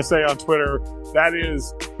Protagonist USA on Twitter. That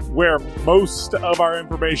is where most of our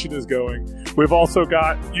information is going. We've also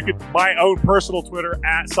got my own personal Twitter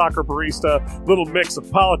at Soccer Barista, little mix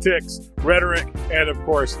of politics, rhetoric, and of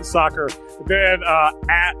course soccer. Then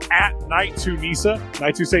at Night to Nisa,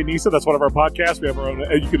 Night to Say Nisa. That's one of our podcasts. We have our own.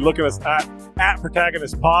 You can look at us at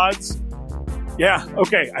Protagonist Pods. Yeah,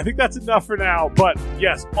 okay. I think that's enough for now. But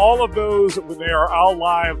yes, all of those, when they are all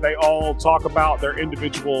live, they all talk about their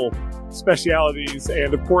individual specialities.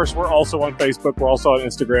 And of course, we're also on Facebook. We're also on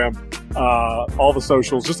Instagram. All the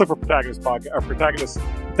socials. Just look for Protagonist Podcast or Protagonist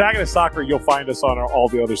Soccer. You'll find us on all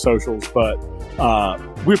the other socials. But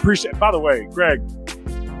we appreciate. By the way, Greg,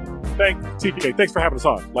 TK, thanks for having us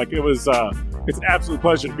on. Like it was. It's an absolute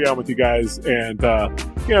pleasure to be on with you guys. And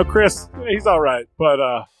Chris, he's all right,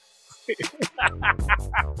 but.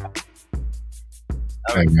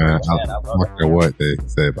 Hey man, I don't care what they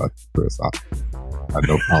say about Chris. I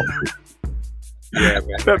know politics. Yeah,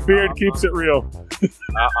 man. That beard keeps it real.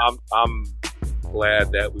 I'm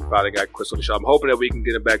glad that we finally got Chris on the show. I'm hoping that we can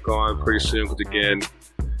get him back on pretty soon. Because again,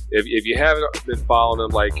 if you haven't been following him,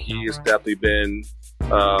 like he has definitely been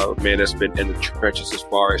a man that's been in the trenches as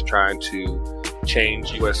far as trying to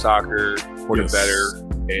change U.S. soccer for the better.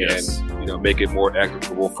 And make it more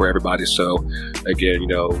equitable for everybody. So again,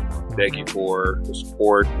 thank you for the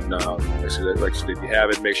support. Like I said, if you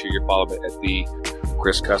haven't, make sure you're following at the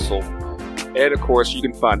Chris Kessel. And of course, you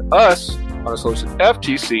can find us on the social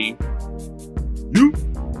FTC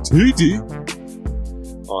UTD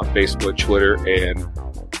on Facebook, Twitter, and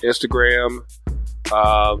Instagram.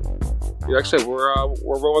 Like I said, we're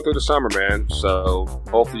rolling through the summer, man. So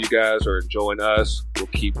hopefully you guys are enjoying us. We'll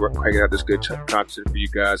keep cranking out this good content for you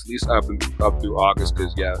guys, at least up through August,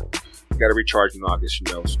 because we got to recharge in August.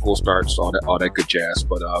 School starts, all that good jazz.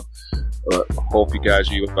 But hope you guys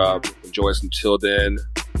enjoy us until then.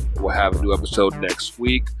 We'll have a new episode next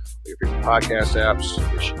week. If you're in podcast apps,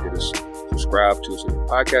 make sure you subscribe to us on your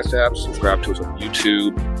podcast apps. Subscribe to us on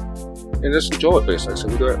YouTube. and just enjoy it. Basically, so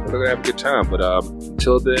we're gonna have a good time. But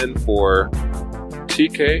until then, for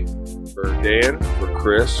TK, for Dan, for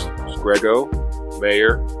Chris, Grego,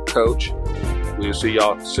 Mayor, Coach, we'll see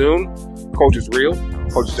y'all soon. Coach is real.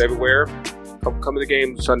 Coach is everywhere. Come to the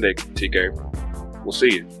game Sunday, TK. We'll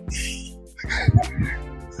see you.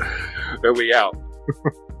 Then we out.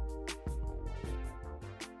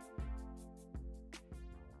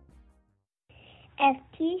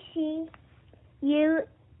 FTC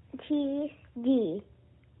UTD.